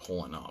it's not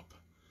pulling up.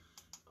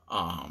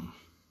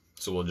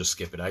 So we'll just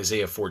skip it.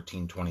 Isaiah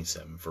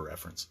 14:27 for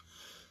reference.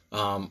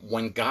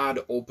 When God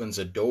opens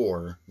a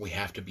door, we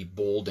have to be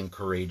bold and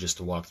courageous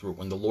to walk through it.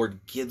 When the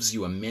Lord gives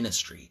you a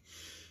ministry,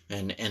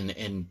 and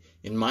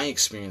in my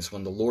experience,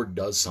 when the Lord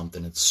does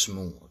something, it's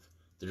smooth.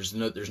 There's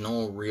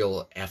no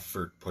real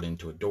effort put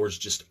into it. Doors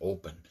just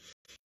open.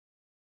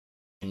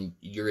 and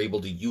you're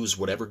able to use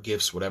whatever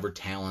gifts, whatever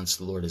talents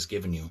the Lord has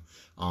given you,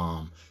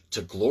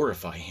 to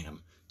glorify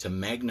him, to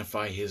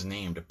magnify his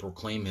name, to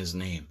proclaim his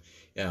name.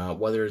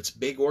 Whether it's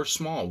big or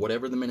small,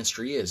 whatever the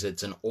ministry is,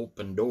 it's an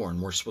open door,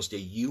 and we're supposed to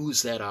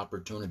use that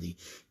opportunity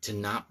to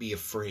not be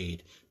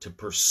afraid, to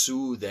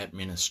pursue that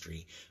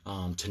ministry,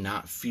 to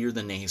not fear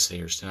the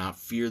naysayers, to not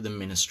fear the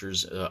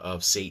ministers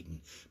of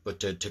Satan, but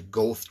to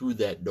go through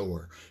that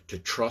door, to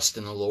trust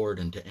in the Lord,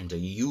 and to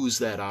use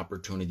that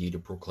opportunity to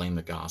proclaim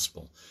the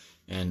gospel.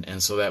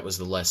 And so that was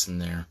the lesson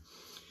there.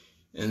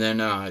 And then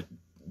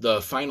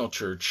the final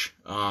church,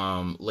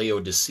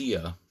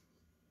 Laodicea,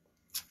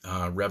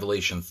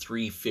 Revelation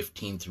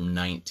 3:15 through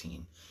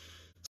 19.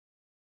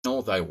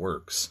 Know thy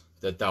works,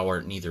 that thou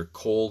art neither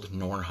cold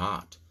nor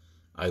hot.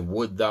 I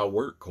would thou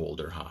wert cold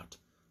or hot.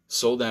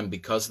 So then,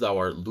 because thou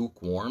art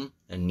lukewarm,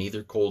 and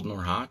neither cold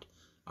nor hot,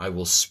 I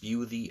will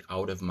spew thee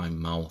out of my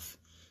mouth.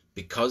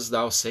 Because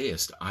thou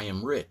sayest, I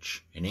am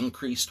rich, and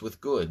increased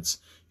with goods,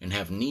 and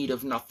have need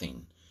of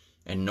nothing,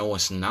 and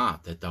knowest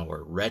not that thou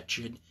art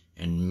wretched,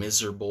 and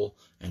miserable,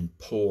 and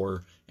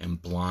poor,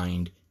 and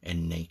blind,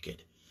 and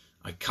naked.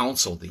 I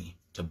counsel thee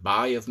to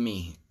buy of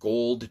me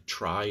gold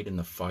tried in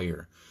the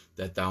fire,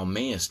 that thou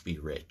mayest be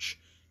rich,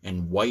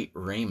 and white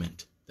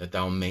raiment, that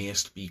thou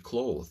mayest be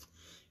clothed,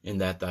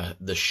 and that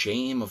the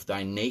shame of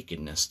thy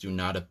nakedness do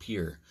not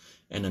appear,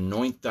 and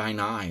anoint thine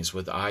eyes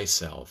with eye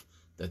salve,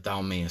 that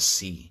thou mayest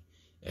see.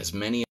 As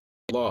many as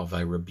I love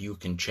I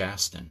rebuke and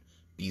chasten.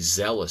 Be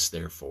zealous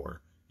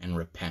therefore, and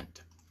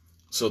repent.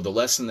 So the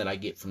lesson that I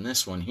get from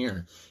this one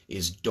here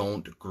is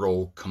don't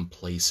grow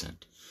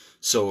complacent.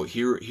 So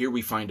here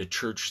we find a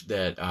church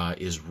that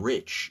is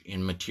rich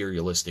in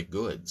materialistic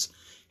goods,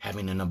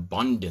 having an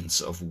abundance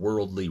of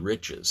worldly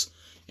riches,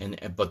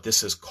 but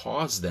this has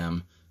caused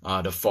them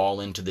to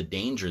fall into the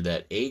danger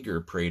that Agur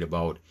prayed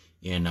about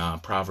in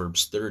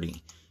Proverbs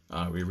 30.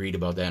 We read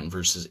about that in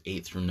verses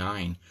 8 through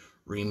 9.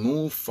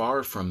 Remove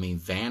far from me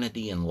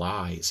vanity and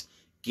lies.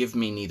 Give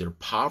me neither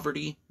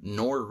poverty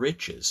nor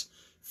riches.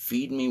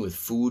 Feed me with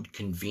food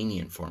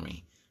convenient for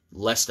me,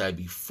 lest I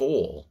be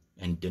full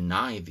and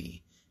deny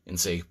thee, and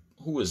say,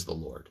 who is the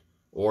Lord?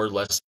 Or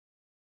lest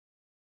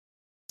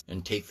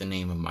and take the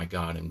name of my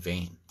God in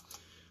vain.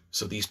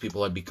 So these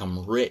people have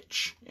become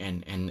rich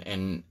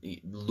and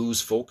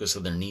lose focus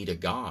of their need of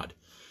God.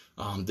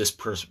 This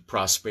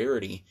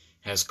prosperity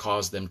has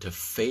caused them to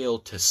fail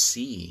to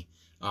see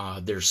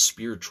their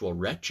spiritual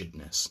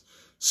wretchedness,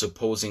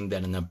 supposing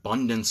that an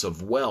abundance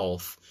of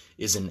wealth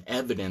is an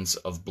evidence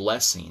of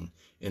blessing,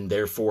 and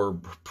therefore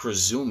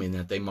presuming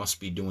that they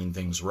must be doing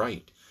things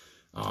right.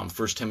 1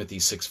 Timothy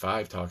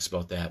 6:5 talks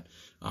about that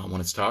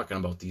when it's talking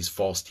about these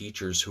false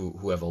teachers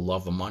who have a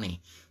love of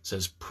money. It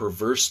says,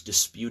 perverse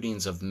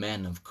disputings of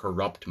men of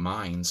corrupt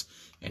minds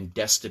and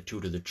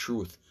destitute of the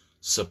truth,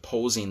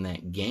 supposing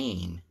that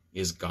gain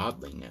is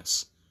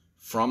godliness.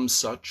 From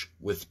such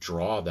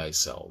withdraw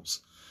thyself.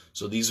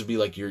 So these would be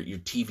like your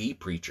TV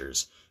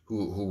preachers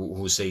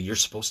who say you're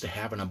supposed to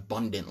have an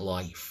abundant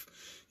life,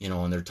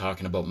 and they're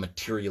talking about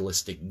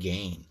materialistic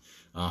gain.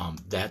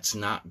 That's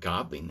not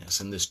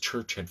godliness, and this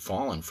church had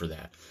fallen for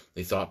that.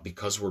 They thought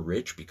because we're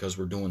rich, because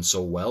we're doing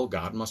so well,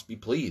 God must be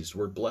pleased,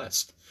 we're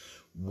blessed.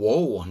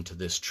 Woe unto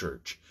this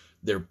church!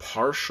 Their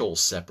partial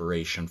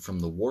separation from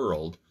the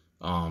world,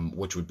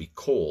 which would be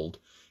cold,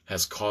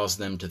 has caused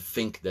them to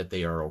think that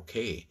they are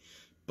okay,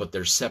 but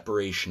their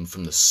separation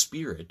from the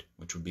spirit,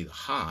 which would be the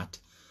hot,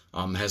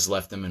 has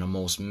left them in a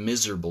most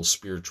miserable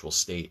spiritual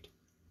state.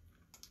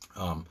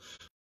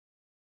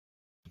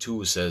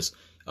 2 says,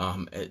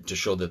 to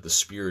show that the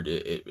spirit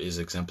is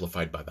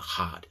exemplified by the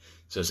hot.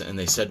 It says, and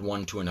they said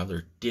one to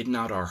another, did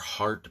not our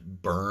heart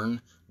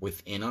burn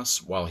within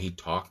us while he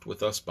talked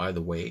with us by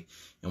the way,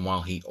 and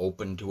while he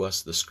opened to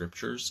us the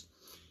scriptures?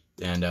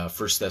 And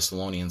 1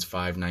 Thessalonians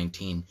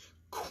 5:19,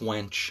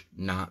 quench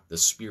not the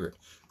spirit.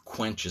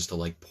 Quench is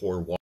to pour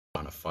water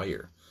on a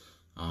fire.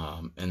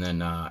 And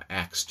then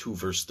Acts 2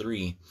 verse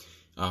 3,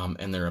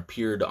 and there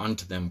appeared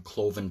unto them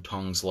cloven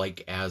tongues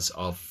like as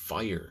of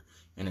fire,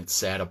 and it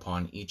sat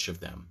upon each of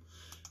them.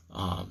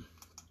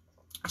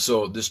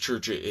 So this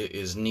church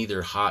is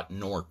neither hot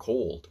nor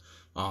cold.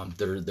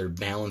 They're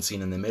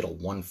balancing in the middle,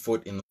 1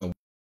 foot in the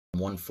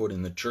 1 foot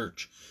in the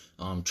church,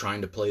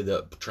 trying to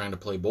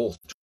play both.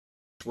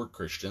 We're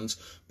Christians,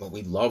 but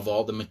we love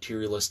all the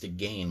materialistic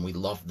gain. We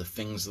love the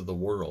things of the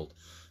world,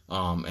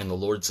 and the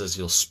Lord says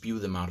He'll spew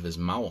them out of His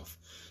mouth.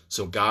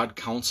 So God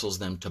counsels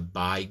them to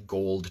buy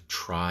gold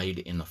tried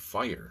in the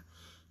fire.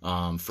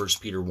 1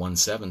 Peter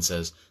 1:7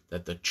 says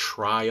that the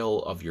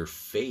trial of your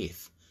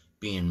faith,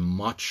 being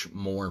much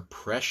more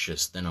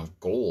precious than of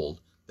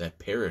gold that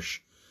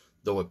perish,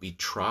 though it be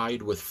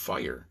tried with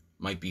fire,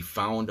 might be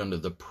found unto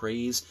the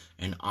praise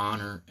and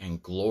honor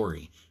and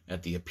glory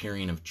at the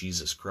appearing of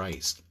Jesus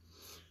Christ.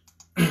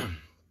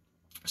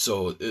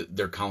 So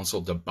they're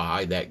counseled to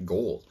buy that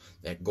gold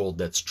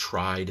that's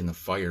tried in the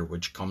fire,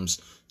 which comes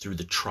through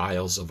the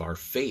trials of our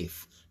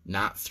faith,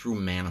 not through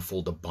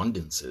manifold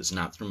abundances,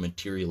 not through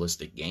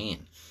materialistic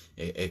gain.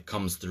 It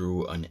comes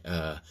through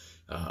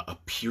a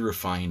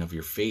purifying of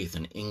your faith,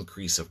 an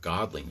increase of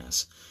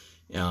godliness,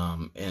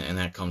 and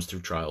that comes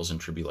through trials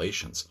and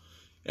tribulations.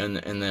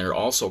 And they're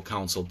also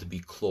counseled to be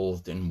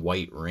clothed in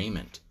white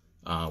raiment,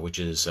 which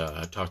is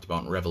talked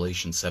about in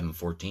Revelation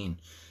 7:14.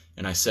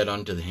 And I said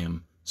unto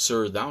him,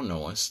 Sir, thou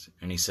knowest.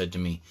 And he said to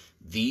me,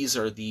 These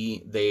are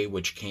they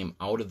which came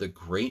out of the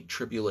great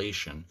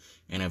tribulation,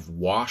 and have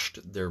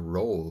washed their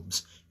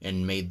robes,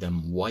 and made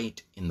them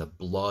white in the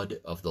blood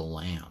of the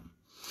Lamb.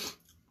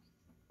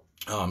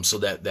 So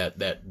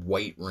that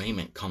white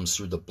raiment comes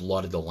through the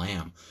blood of the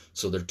Lamb.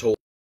 So they're told,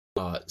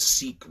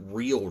 seek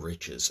real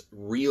riches,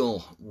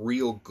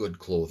 real good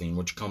clothing,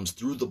 which comes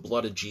through the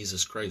blood of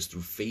Jesus Christ,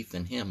 through faith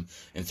in him,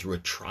 and through a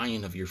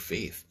trying of your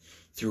faith,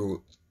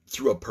 through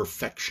a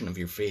perfection of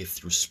your faith,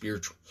 through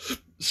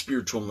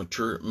spiritual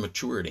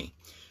maturity.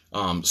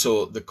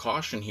 So the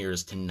caution here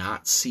is to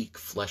not seek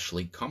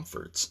fleshly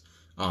comforts,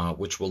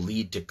 which will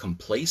lead to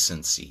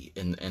complacency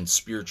and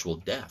spiritual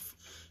death,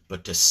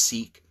 but to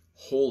seek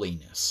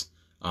holiness.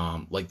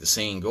 Like the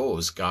saying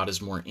goes, God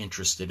is more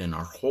interested in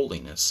our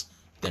holiness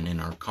than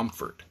in our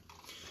comfort.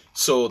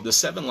 So the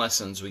 7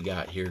 lessons we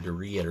got here, to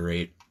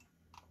reiterate,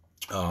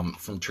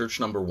 from church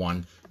number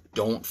 1,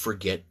 don't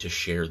forget to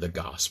share the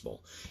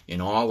gospel. In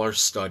all our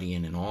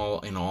studying, in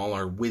all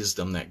our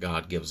wisdom that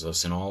God gives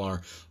us, in all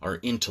our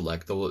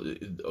intellect,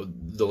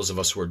 those of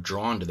us who are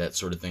drawn to that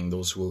sort of thing,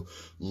 those who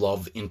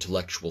love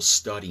intellectual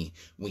study,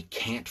 we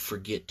can't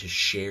forget to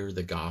share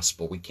the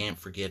gospel. We can't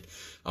forget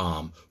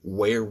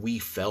where we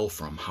fell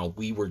from, how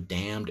we were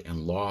damned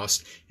and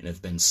lost and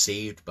have been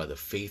saved by the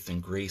faith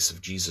and grace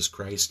of Jesus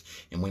Christ,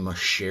 and we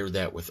must share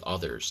that with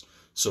others.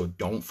 So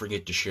don't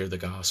forget to share the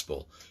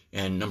gospel.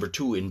 And number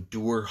 2,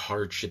 endure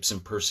hardships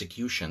and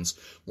persecutions.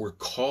 We're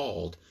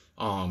called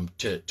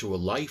to a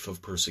life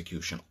of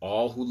persecution.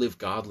 All who live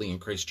godly in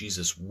Christ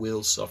Jesus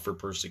will suffer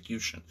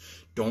persecution.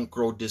 Don't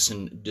grow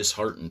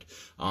disheartened.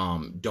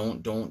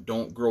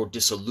 Don't grow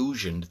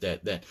disillusioned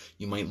that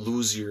you might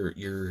lose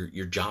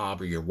your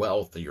job or your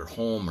wealth or your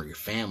home or your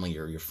family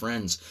or your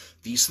friends.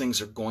 These things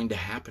are going to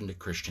happen to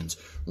Christians.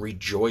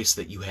 Rejoice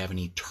that you have an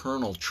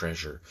eternal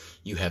treasure.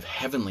 You have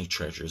heavenly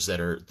treasures that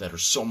are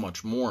so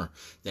much more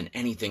than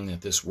anything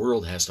that this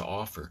world has to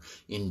offer.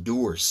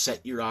 Endure.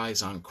 Set your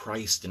eyes on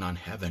Christ and on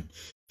heaven.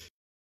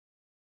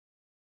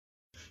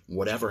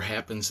 Whatever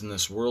happens in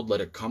this world,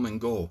 let it come and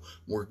go.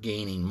 We're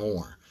gaining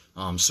more.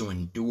 So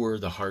endure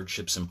the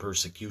hardships and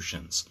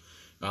persecutions.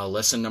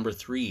 Lesson number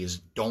 3 is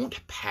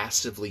don't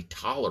passively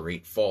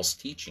tolerate false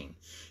teaching.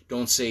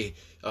 Don't say,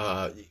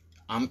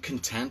 I'm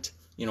content.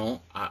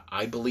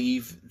 I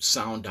believe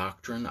sound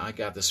doctrine. I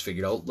got this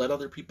figured out. Let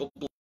other people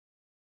believe.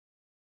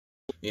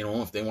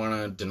 If they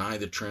want to deny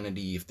the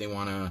Trinity, if they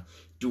want to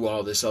do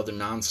all this other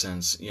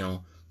nonsense,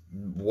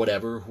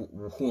 whatever,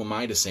 who am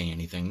I to say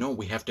anything? No,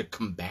 we have to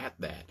combat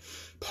that.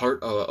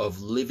 Part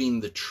of living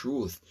the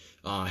truth,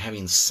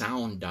 having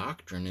sound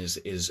doctrine, is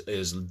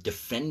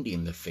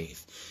defending the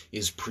faith,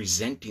 is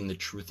presenting the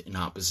truth in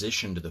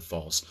opposition to the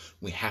false.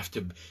 We have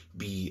to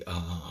be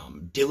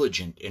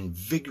diligent and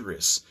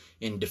vigorous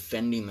in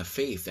defending the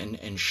faith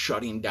and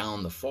shutting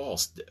down the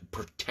false,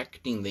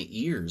 protecting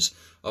the ears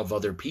of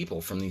other people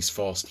from these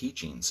false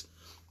teachings.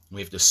 We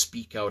have to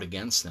speak out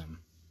against them,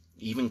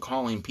 even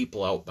calling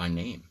people out by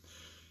name.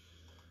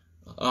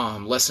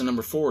 Lesson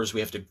number 4 is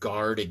we have to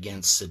guard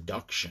against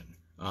seduction.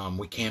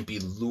 We can't be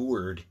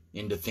lured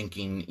into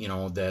thinking,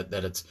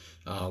 that it's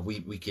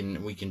we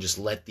can just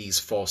let these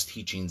false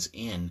teachings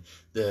in,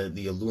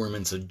 the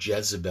allurements of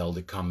Jezebel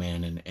to come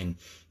in and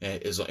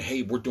is like,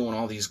 hey, we're doing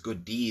all these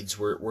good deeds,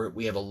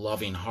 we have a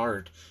loving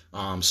heart,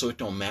 so it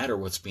don't matter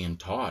what's being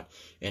taught,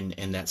 and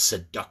that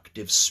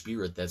seductive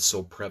spirit that's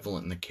so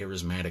prevalent in the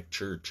charismatic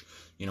church.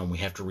 We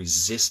have to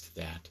resist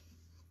that.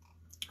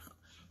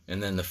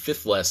 And then the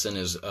 5th lesson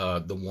is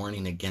the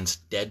warning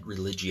against dead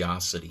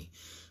religiosity,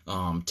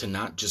 to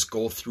not just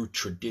go through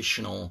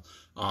traditional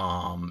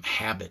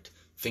habit,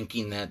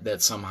 thinking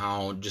that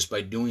somehow just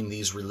by doing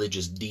these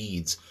religious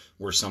deeds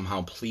we're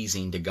somehow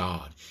pleasing to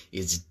God.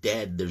 It's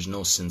dead. There's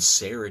no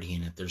sincerity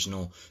in it. There's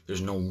no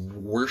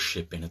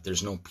worship in it.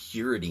 There's no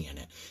purity in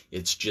it.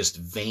 It's just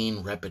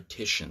vain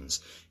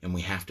repetitions, and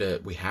we have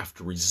to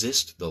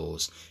resist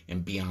those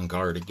and be on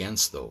guard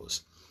against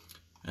those.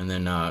 And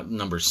then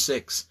number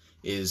 6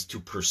 is to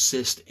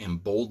persist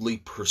and boldly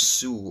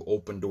pursue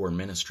open door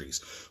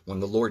ministries. When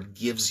the Lord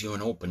gives you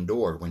an open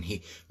door, when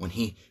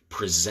he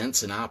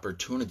presents an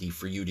opportunity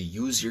for you to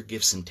use your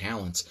gifts and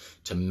talents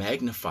to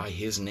magnify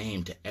his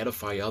name, to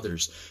edify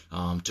others,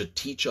 to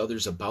teach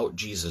others about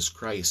Jesus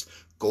Christ,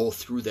 go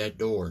through that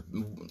door.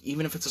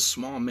 Even if it's a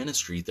small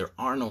ministry, there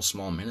are no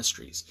small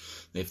ministries.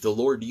 If the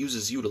Lord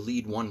uses you to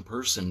lead one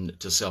person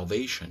to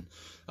salvation,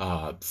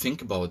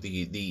 think about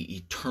the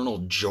eternal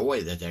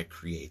joy that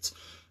creates.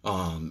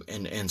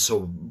 And so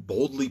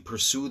boldly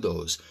pursue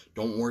those.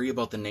 Don't worry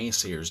about the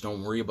naysayers.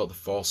 Don't worry about the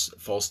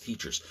false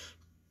teachers.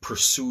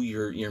 Pursue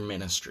your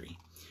ministry.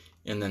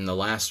 And then the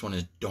last one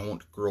is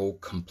don't grow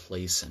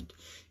complacent.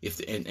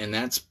 And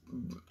that's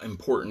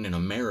important in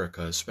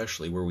America,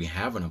 especially where we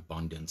have an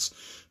abundance.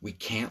 We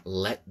can't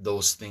let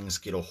those things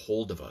get a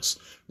hold of us,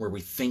 where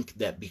we think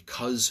that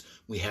because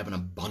we have an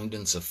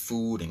abundance of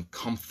food and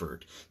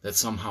comfort, that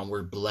somehow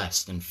we're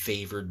blessed and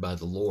favored by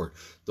the Lord.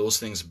 Those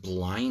things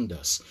blind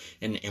us,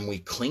 and we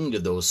cling to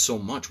those so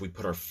much. We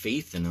put our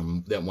faith in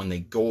them that when they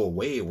go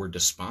away, we're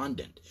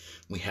despondent.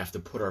 We have to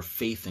put our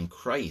faith in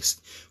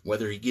Christ.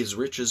 Whether he gives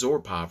riches or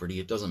poverty,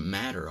 it doesn't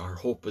matter. Our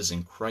hope is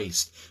in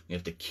Christ. We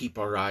have to keep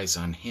our eyes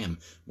on him.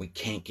 We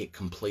can't get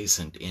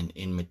complacent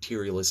in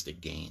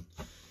materialistic gain.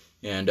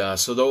 And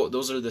so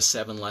those are the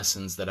 7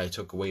 lessons that I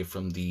took away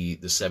from the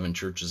 7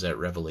 churches at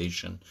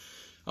Revelation.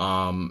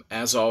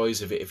 As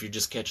always, if you're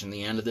just catching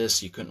the end of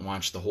this, you couldn't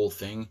watch the whole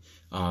thing,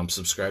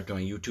 subscribe to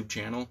my YouTube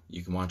channel.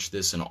 You can watch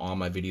this and all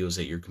my videos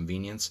at your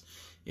convenience.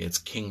 It's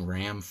King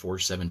Ram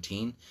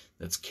 417.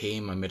 That's K,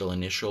 my middle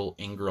initial,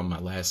 Ingram, my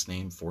last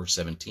name,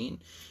 417.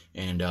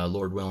 And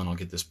Lord willing, I'll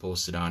get this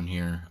posted on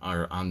here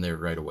or on there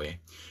right away.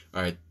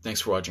 All right,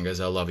 thanks for watching, guys.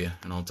 I love you,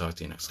 and I'll talk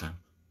to you next time.